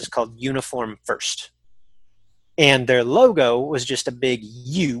competitors is called Uniform First, and their logo was just a big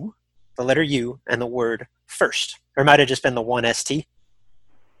U, the letter U, and the word first. Or it might have just been the one ST.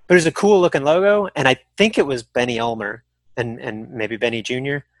 But it was a cool looking logo, and I think it was Benny Ulmer and maybe Benny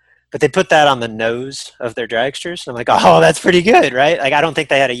Jr. But they put that on the nose of their dragsters. And I'm like, oh, that's pretty good, right? Like I don't think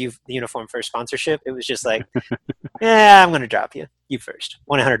they had a Uniform First sponsorship. It was just like, I'm going to drop you. You first.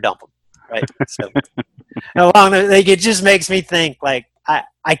 1-800-DUMP them. Right. So it just makes me think like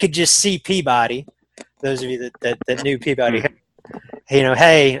I could just see Peabody. Those of you that knew Peabody,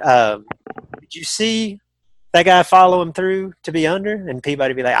 hey, did you see that guy follow him through to be under? And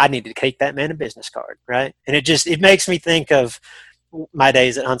Peabody be like, I need to take that man a business card, right? And it makes me think of my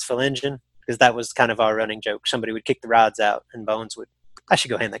days at Huntsville Engine, because that was kind of our running joke. Somebody would kick the rods out, and Bones would, I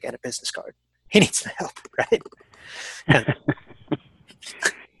should go hand that guy a business card. He needs some help, right?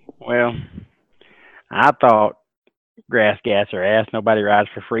 Well, I thought Grass Gas or Ass Nobody Rides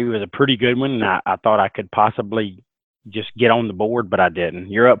for Free was a pretty good one, and I thought I could possibly just get on the board, but I didn't.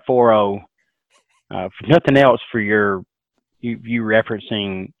 You're up 4-0. For nothing else, for you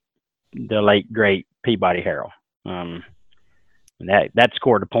referencing the late great Peabody Harrell. That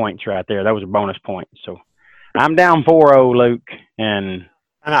scored the points right there. That was a bonus point. So I'm down 4-0, Luke, and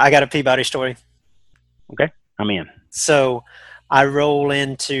I got a Peabody story. Okay, I'm in. So I roll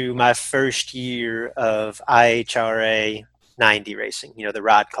into my first year of IHRA 90 racing, the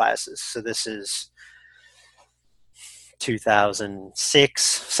rod classes. So this is 2006,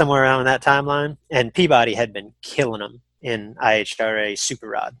 somewhere around that timeline. And Peabody had been killing them in IHRA Super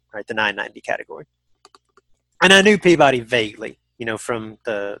Rod, right, the 990 category. And I knew Peabody vaguely, from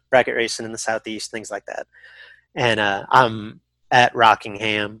the bracket racing in the Southeast, things like that. And I'm at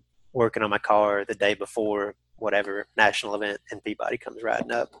Rockingham working on my car the day before whatever national event, and Peabody comes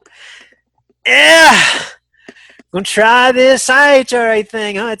riding up. Yeah, gonna try this IHRA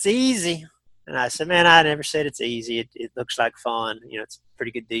thing, huh? It's easy. And I said, man, I never said it's easy. It looks like fun. It's a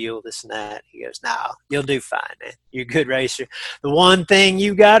pretty good deal, this and that. He goes, no, you'll do fine, man. You're a good racer. The one thing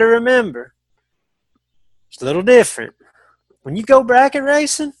you got to remember, it's a little different. When you go bracket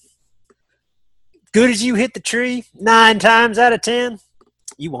racing, good as you hit the tree, 9 times out of 10,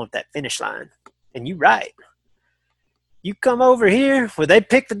 you want that finish line. And you right. You come over here where they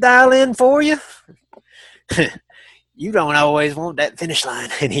pick the dial in for you, you don't always want that finish line.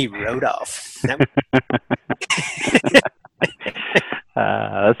 And he rode off. That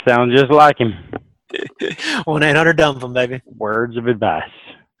sounds just like him. 1-800 dump 'em, baby. Words of advice.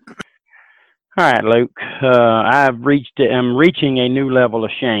 All right, Luke. I'm reaching a new level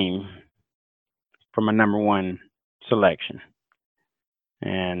of shame for my number one selection.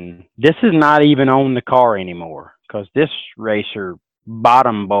 And this is not even on the car anymore, because this racer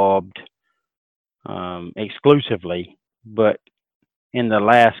bottom bobbed exclusively, but in the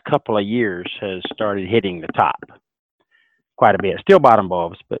last couple of years has started hitting the top quite a bit. Still bottom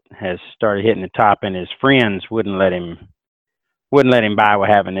bobs, but has started hitting the top, and his friends wouldn't let him buy with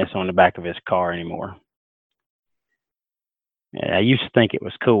having this on the back of his car anymore. I used to think it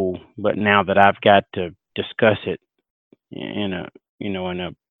was cool, but now that I've got to discuss it in a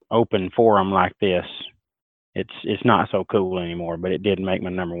open forum like this, it's not so cool anymore, but it did make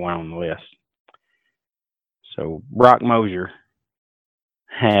my number one on the list. So Brock Mosier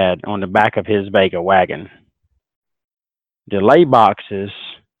had on the back of his Vega wagon, delay boxes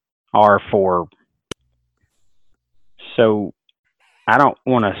are for, so I don't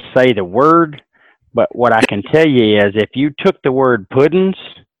want to say the word, but what I can tell you is if you took the word puddings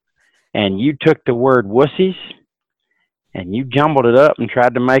and you took the word wussies and you jumbled it up and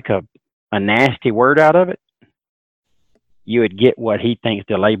tried to make a nasty word out of it, you would get what he thinks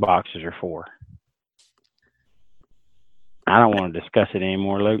delay boxes are for. I don't want to discuss it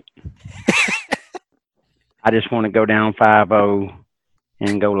anymore, Luke. I just want to go down 5-0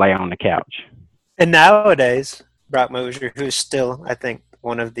 and go lay on the couch. And nowadays, Brock Mosier, who's still, I think,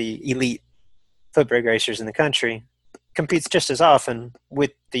 one of the elite footbrake racers in the country, competes just as often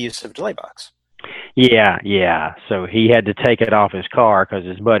with the use of delay box. Yeah. So he had to take it off his car because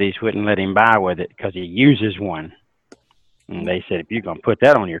his buddies wouldn't let him buy with it because he uses one. And they said, if you're going to put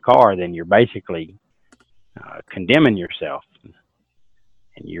that on your car, then you're basically condemning yourself.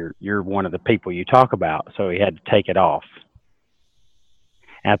 And you're one of the people you talk about. So he had to take it off.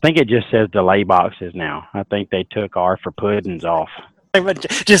 And I think it just says delay boxes now. I think they took R for puddings off.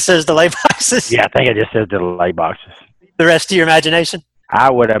 It just says delay boxes? Yeah, I think it just says delay boxes. The rest of your imagination?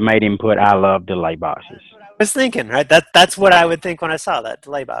 I would have made him put I love delay boxes. I was thinking, right? That's what I would think when I saw that,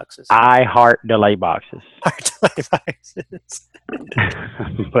 delay boxes. I heart delay boxes. Heart delay boxes.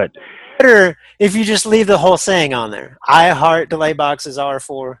 But better if you just leave the whole saying on there. I heart delay boxes are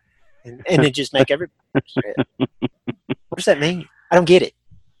for, and it just make everybody. What does that mean? I don't get it.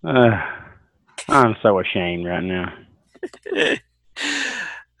 I'm so ashamed right now.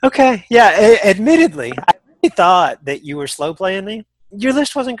 Okay, yeah. Admittedly, I really thought that you were slow playing me. Your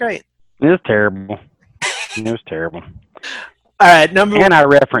list wasn't great. It was terrible. All right, number one. And I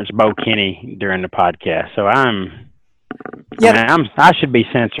referenced Bo Kenny during the podcast, so I should be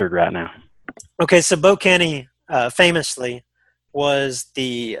censored right now. Okay, so Bo Kenny famously was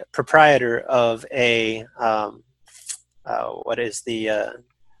the proprietor of a what is the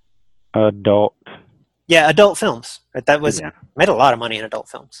Adult. Yeah, adult films. Right? That was Yeah. made a lot of money in adult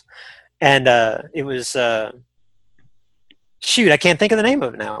films, and it was shoot, I can't think of the name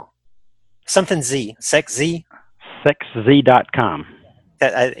of it now. Something Z, Sex Z. SexZ.com.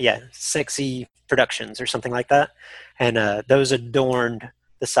 Yeah, Sexy Productions or something like that, and those adorned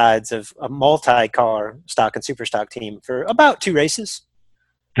the sides of a multi-car stock and super stock team for about 2 races.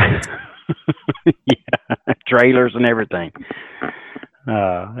 Yeah, trailers and everything.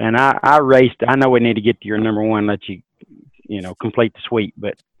 And I raced. I know we need to get to your number one, let you complete the sweep,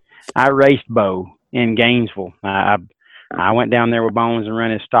 but I raced Bo in Gainesville. I went down there with Bones and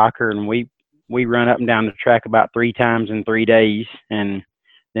run his stocker, and we run up and down the track about 3 times in 3 days, and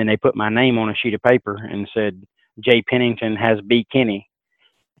then they put my name on a sheet of paper and said, Jay Pennington has B. Kenny.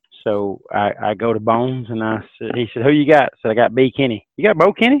 So I go to Bones, and he said, who you got? I said, I got B. Kenny. You got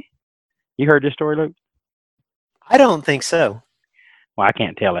Bo Kenny? You heard this story, Luke? I don't think so. Well, I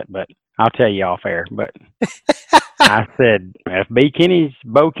can't tell it, but I'll tell you off air. But I said, if B. Kenny's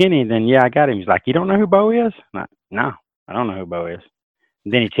Bo Kenny, then yeah, I got him. He's like, you don't know who Bo is? I'm like, no, I don't know who Bo is.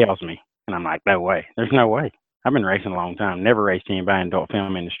 And then he tells me, and I'm like, no way. There's no way. I've been racing a long time. Never raced anybody in the adult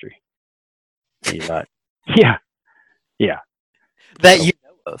film industry. He's like, yeah. That you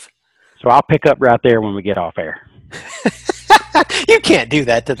know of. So I'll pick up right there when we get off air. You can't do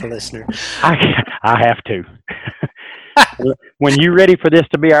that to the listener. I have to. When you're ready for this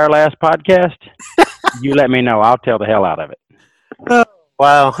to be our last podcast, you let me know. I'll tell the hell out of it. Oh,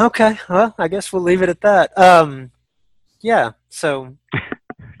 wow. Okay. Well, I guess we'll leave it at that. Yeah. So.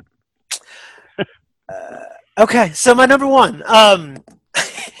 Okay. So my number one.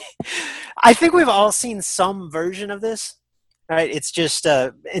 I think we've all seen some version of this. Right, it's just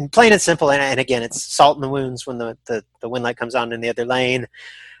in plain and simple, and again, it's salt in the wounds when the wind light comes on in the other lane.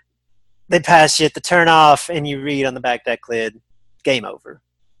 They pass you at the turnoff, and you read on the back deck lid, "Game over.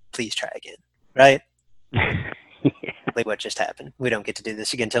 Please try again." Right? Like what just happened? We don't get to do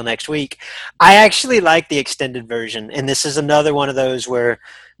this again until next week. I actually like the extended version, and this is another one of those where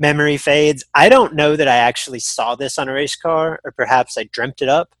memory fades. I don't know that I actually saw this on a race car, or perhaps I dreamt it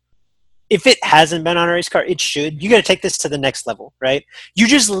up. If it hasn't been on a race car, it should. You got to take this to the next level, right? You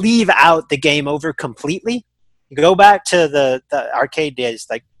just leave out the game over completely. You go back to the arcade days,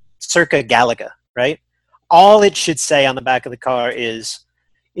 like circa Galaga, right? All it should say on the back of the car is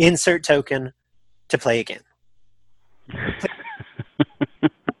insert token to play again.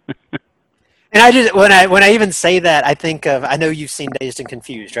 And I just when I even say that, I think of, I know you've seen Dazed and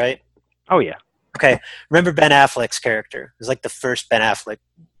Confused, right? Oh yeah. Okay. Remember Ben Affleck's character? It was like the first Ben Affleck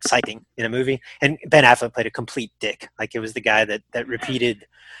sighting in a movie, and Ben Affleck played a complete dick. Like it was the guy that repeated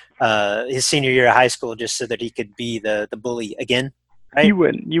his senior year of high school just so that he could be the bully again. Right? You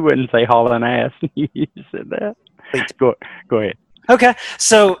wouldn't say hauling ass. You said that. Go ahead. Okay,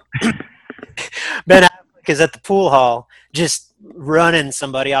 so Ben Affleck is at the pool hall just running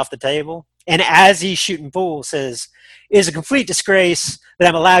somebody off the table, and as he's shooting pool, says, "It is a complete disgrace that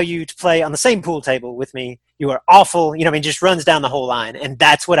I'm allow you to play on the same pool table with me. You are awful." Just runs down the whole line. And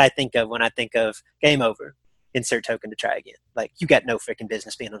that's what I think of when I think of game over. Insert token to try again. Like, you got no freaking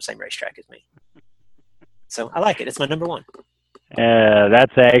business being on the same racetrack as me. So I like it. It's my number one.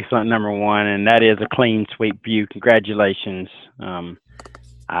 That's an excellent number one, and that is a clean sweep for you. Congratulations.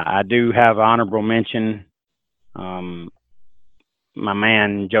 I do have honorable mention. My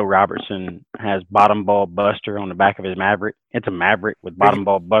man Joe Robertson has bottom bulb buster on the back of his Maverick. It's a Maverick with bottom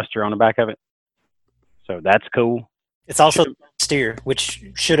bulb buster on the back of it. So that's cool. It's also steer, which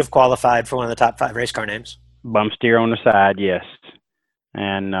should have qualified for one of the top 5 race car names. Bump steer on the side, yes.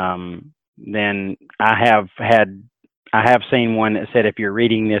 And then I have seen one that said, if you're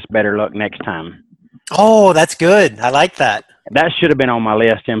reading this, better luck next time. Oh, that's good. I like that. That should have been on my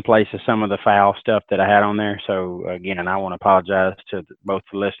list in place of some of the foul stuff that I had on there. So, again, I want to apologize to both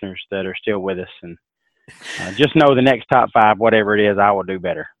the listeners that are still with us. And just know the next top 5, whatever it is, I will do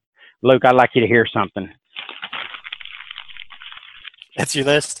better. Luke, I'd like you to hear something. That's your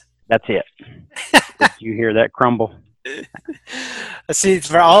list? That's it. Did you hear that crumble? See,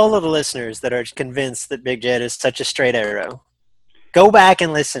 for all of the listeners that are convinced that Big Jed is such a straight arrow, go back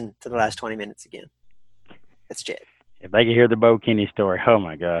and listen to the last 20 minutes again. That's Jed. If they could hear the Bo Kenny story, oh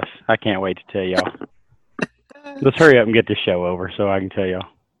my gosh, I can't wait to tell y'all. Let's hurry up and get this show over so I can tell y'all.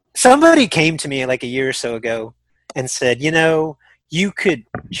 Somebody came to me like a year or so ago and said, you could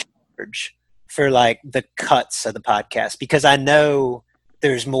charge for like the cuts of the podcast, because I know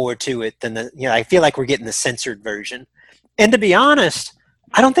there's more to it than I feel like we're getting the censored version. And to be honest,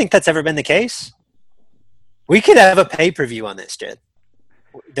 I don't think that's ever been the case. We could have a pay-per-view on this, Jed.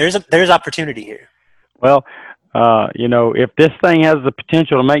 There's opportunity here. Well, If this thing has the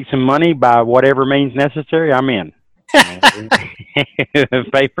potential to make some money by whatever means necessary, I'm in.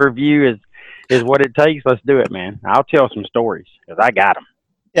 If pay-per-view is what it takes, let's do it, man. I'll tell some stories because I got them.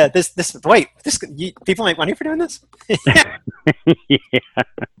 Yeah, people make money for doing this? Yeah.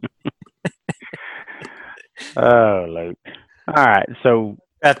 Oh, Luke. All right, so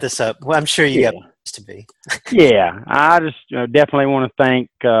wrap this up. Well, I'm sure you got this to be. Yeah, I just definitely want to thank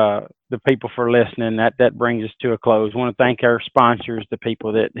the people for listening. That brings us to a close. I want to thank our sponsors, the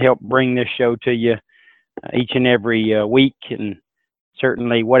people that help bring this show to you each and every week, and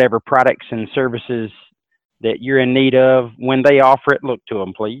certainly whatever products and services that you're in need of, when they offer it, look to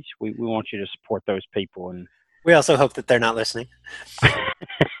them, please. We want you to support those people. And we also hope that they're not listening.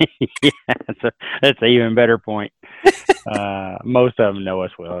 Yeah, that's an even better point. Most of them know us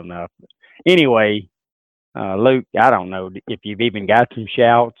well enough. Anyway, Luke, I don't know if you've even got some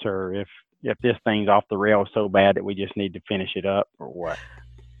shouts, or if this thing's off the rails so bad that we just need to finish it up, or what.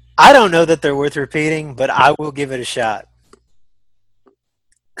 I don't know that they're worth repeating, but I will give it a shot.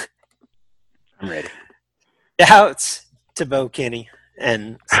 I'm ready. Shouts to Bo Kinney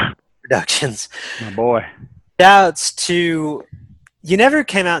and Productions. My boy. Shouts to, you never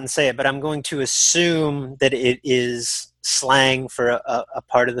came out and say it, but I'm going to assume that it is slang for a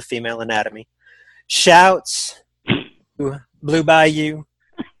part of the female anatomy. Shouts to Blue Bayou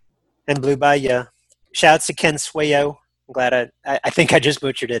and Blue Bayou. Shouts to Ken Swayo. I'm glad I think I just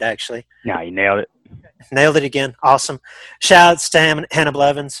butchered it, actually. No, you nailed it. Nailed it again. Awesome. Shouts to Hannah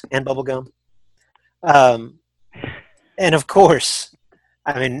Blevins and Bubblegum. And of course,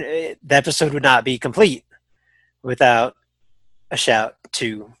 I mean, the episode would not be complete without a shout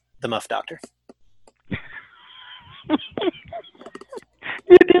to the Muff Doctor.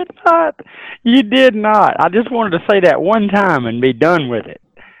 You did not. You did not. I just wanted to say that one time and be done with it.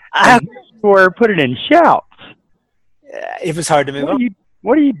 Or put it in shouts. It was hard to move on.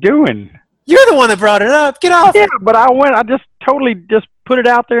 What are you doing? You're the one that brought it up. Get off. Yeah, but I just totally just put it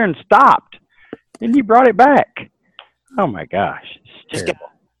out there and stopped. And you brought it back. Oh my gosh. It's terrible.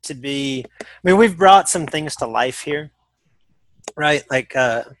 To be, I mean, we've brought some things to life here, right? Like,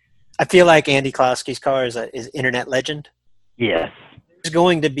 I feel like Andy Klosky's car is internet legend. Yes. There's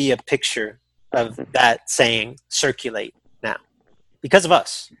going to be a picture of that saying circulate now because of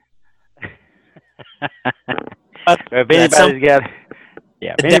us. If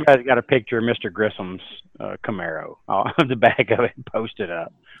anybody's got a picture of Mr. Grissom's Camaro on the back of it, post it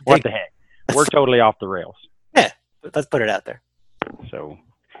up. What the heck? We're totally off the rails. Yeah, let's put it out there. So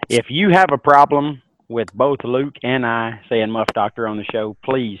if you have a problem with both Luke and I saying Muff Doctor on the show,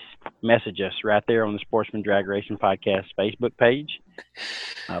 please message us right there on the Sportsman Drag Racing Podcast Facebook page.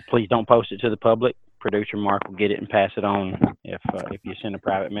 Please don't post it to the public. Producer Mark will get it and pass it on if you send a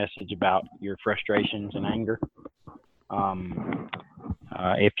private message about your frustrations and anger.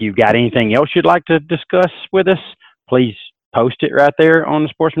 If you've got anything else you'd like to discuss with us, please post it right there on the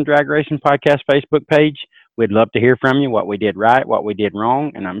Sportsman Drag Racing Podcast Facebook page. We'd love to hear from you, what we did right, what we did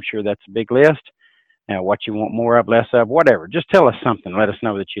wrong, and I'm sure that's a big list. What you want more of, less of, whatever. Just tell us something. Let us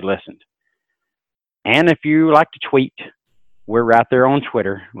know that you listened. And if you like to tweet, we're right there on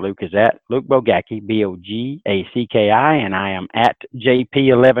Twitter. Luke is at Luke Bogacki, Bogacki, and I am at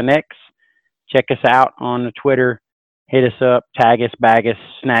JP11X. Check us out on the Twitter. Hit us up, tag us, bag us,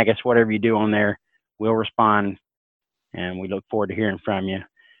 snag us, whatever you do on there. We'll respond, and we look forward to hearing from you.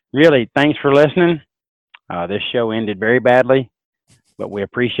 Really, thanks for listening. This show ended very badly, but we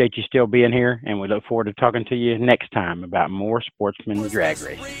appreciate you still being here, and we look forward to talking to you next time about more sportsman drag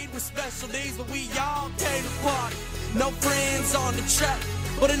racing. No friends on the track,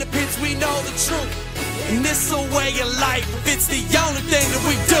 but in the pits we know the truth. And this a way of life, it's the only thing that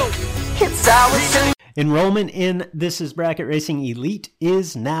we do. It's our Enrollment in This Is Bracket Racing Elite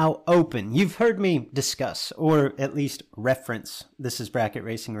is now open. You've heard me discuss, or at least reference, This Is Bracket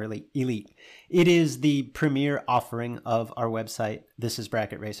Racing Elite. It is the premier offering of our website,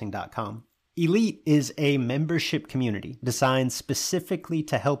 thisisbracketracing.com. Elite is a membership community designed specifically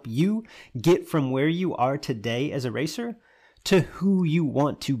to help you get from where you are today as a racer to who you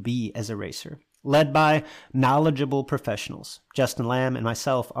want to be as a racer. Led by knowledgeable professionals. Justin Lamb and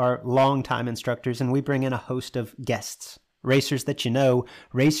myself are longtime instructors, and we bring in a host of guests, racers that you know,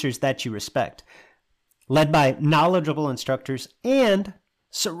 racers that you respect. Led by knowledgeable instructors and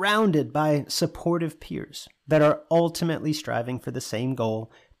surrounded by supportive peers that are ultimately striving for the same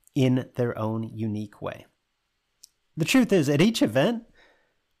goal in their own unique way. The truth is, at each event,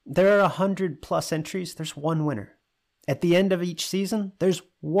 there are 100+ entries. There's one winner. At the end of each season, there's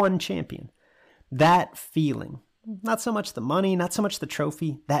one champion. That feeling, not so much the money, not so much the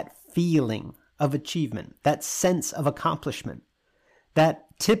trophy, that feeling of achievement, that sense of accomplishment, that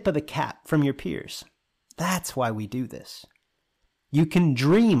tip of the cap from your peers. That's why we do this. You can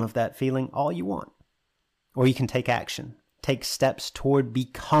dream of that feeling all you want, or you can take action, take steps toward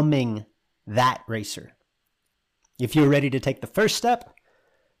becoming that racer. If you're ready to take the first step,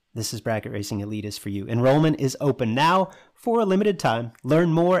 This Is Bracket Racing Elite is for you. Enrollment is open now for a limited time.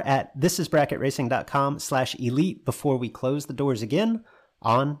 Learn more at thisisbracketracing.com/elite before we close the doors again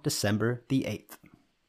on December the 8th.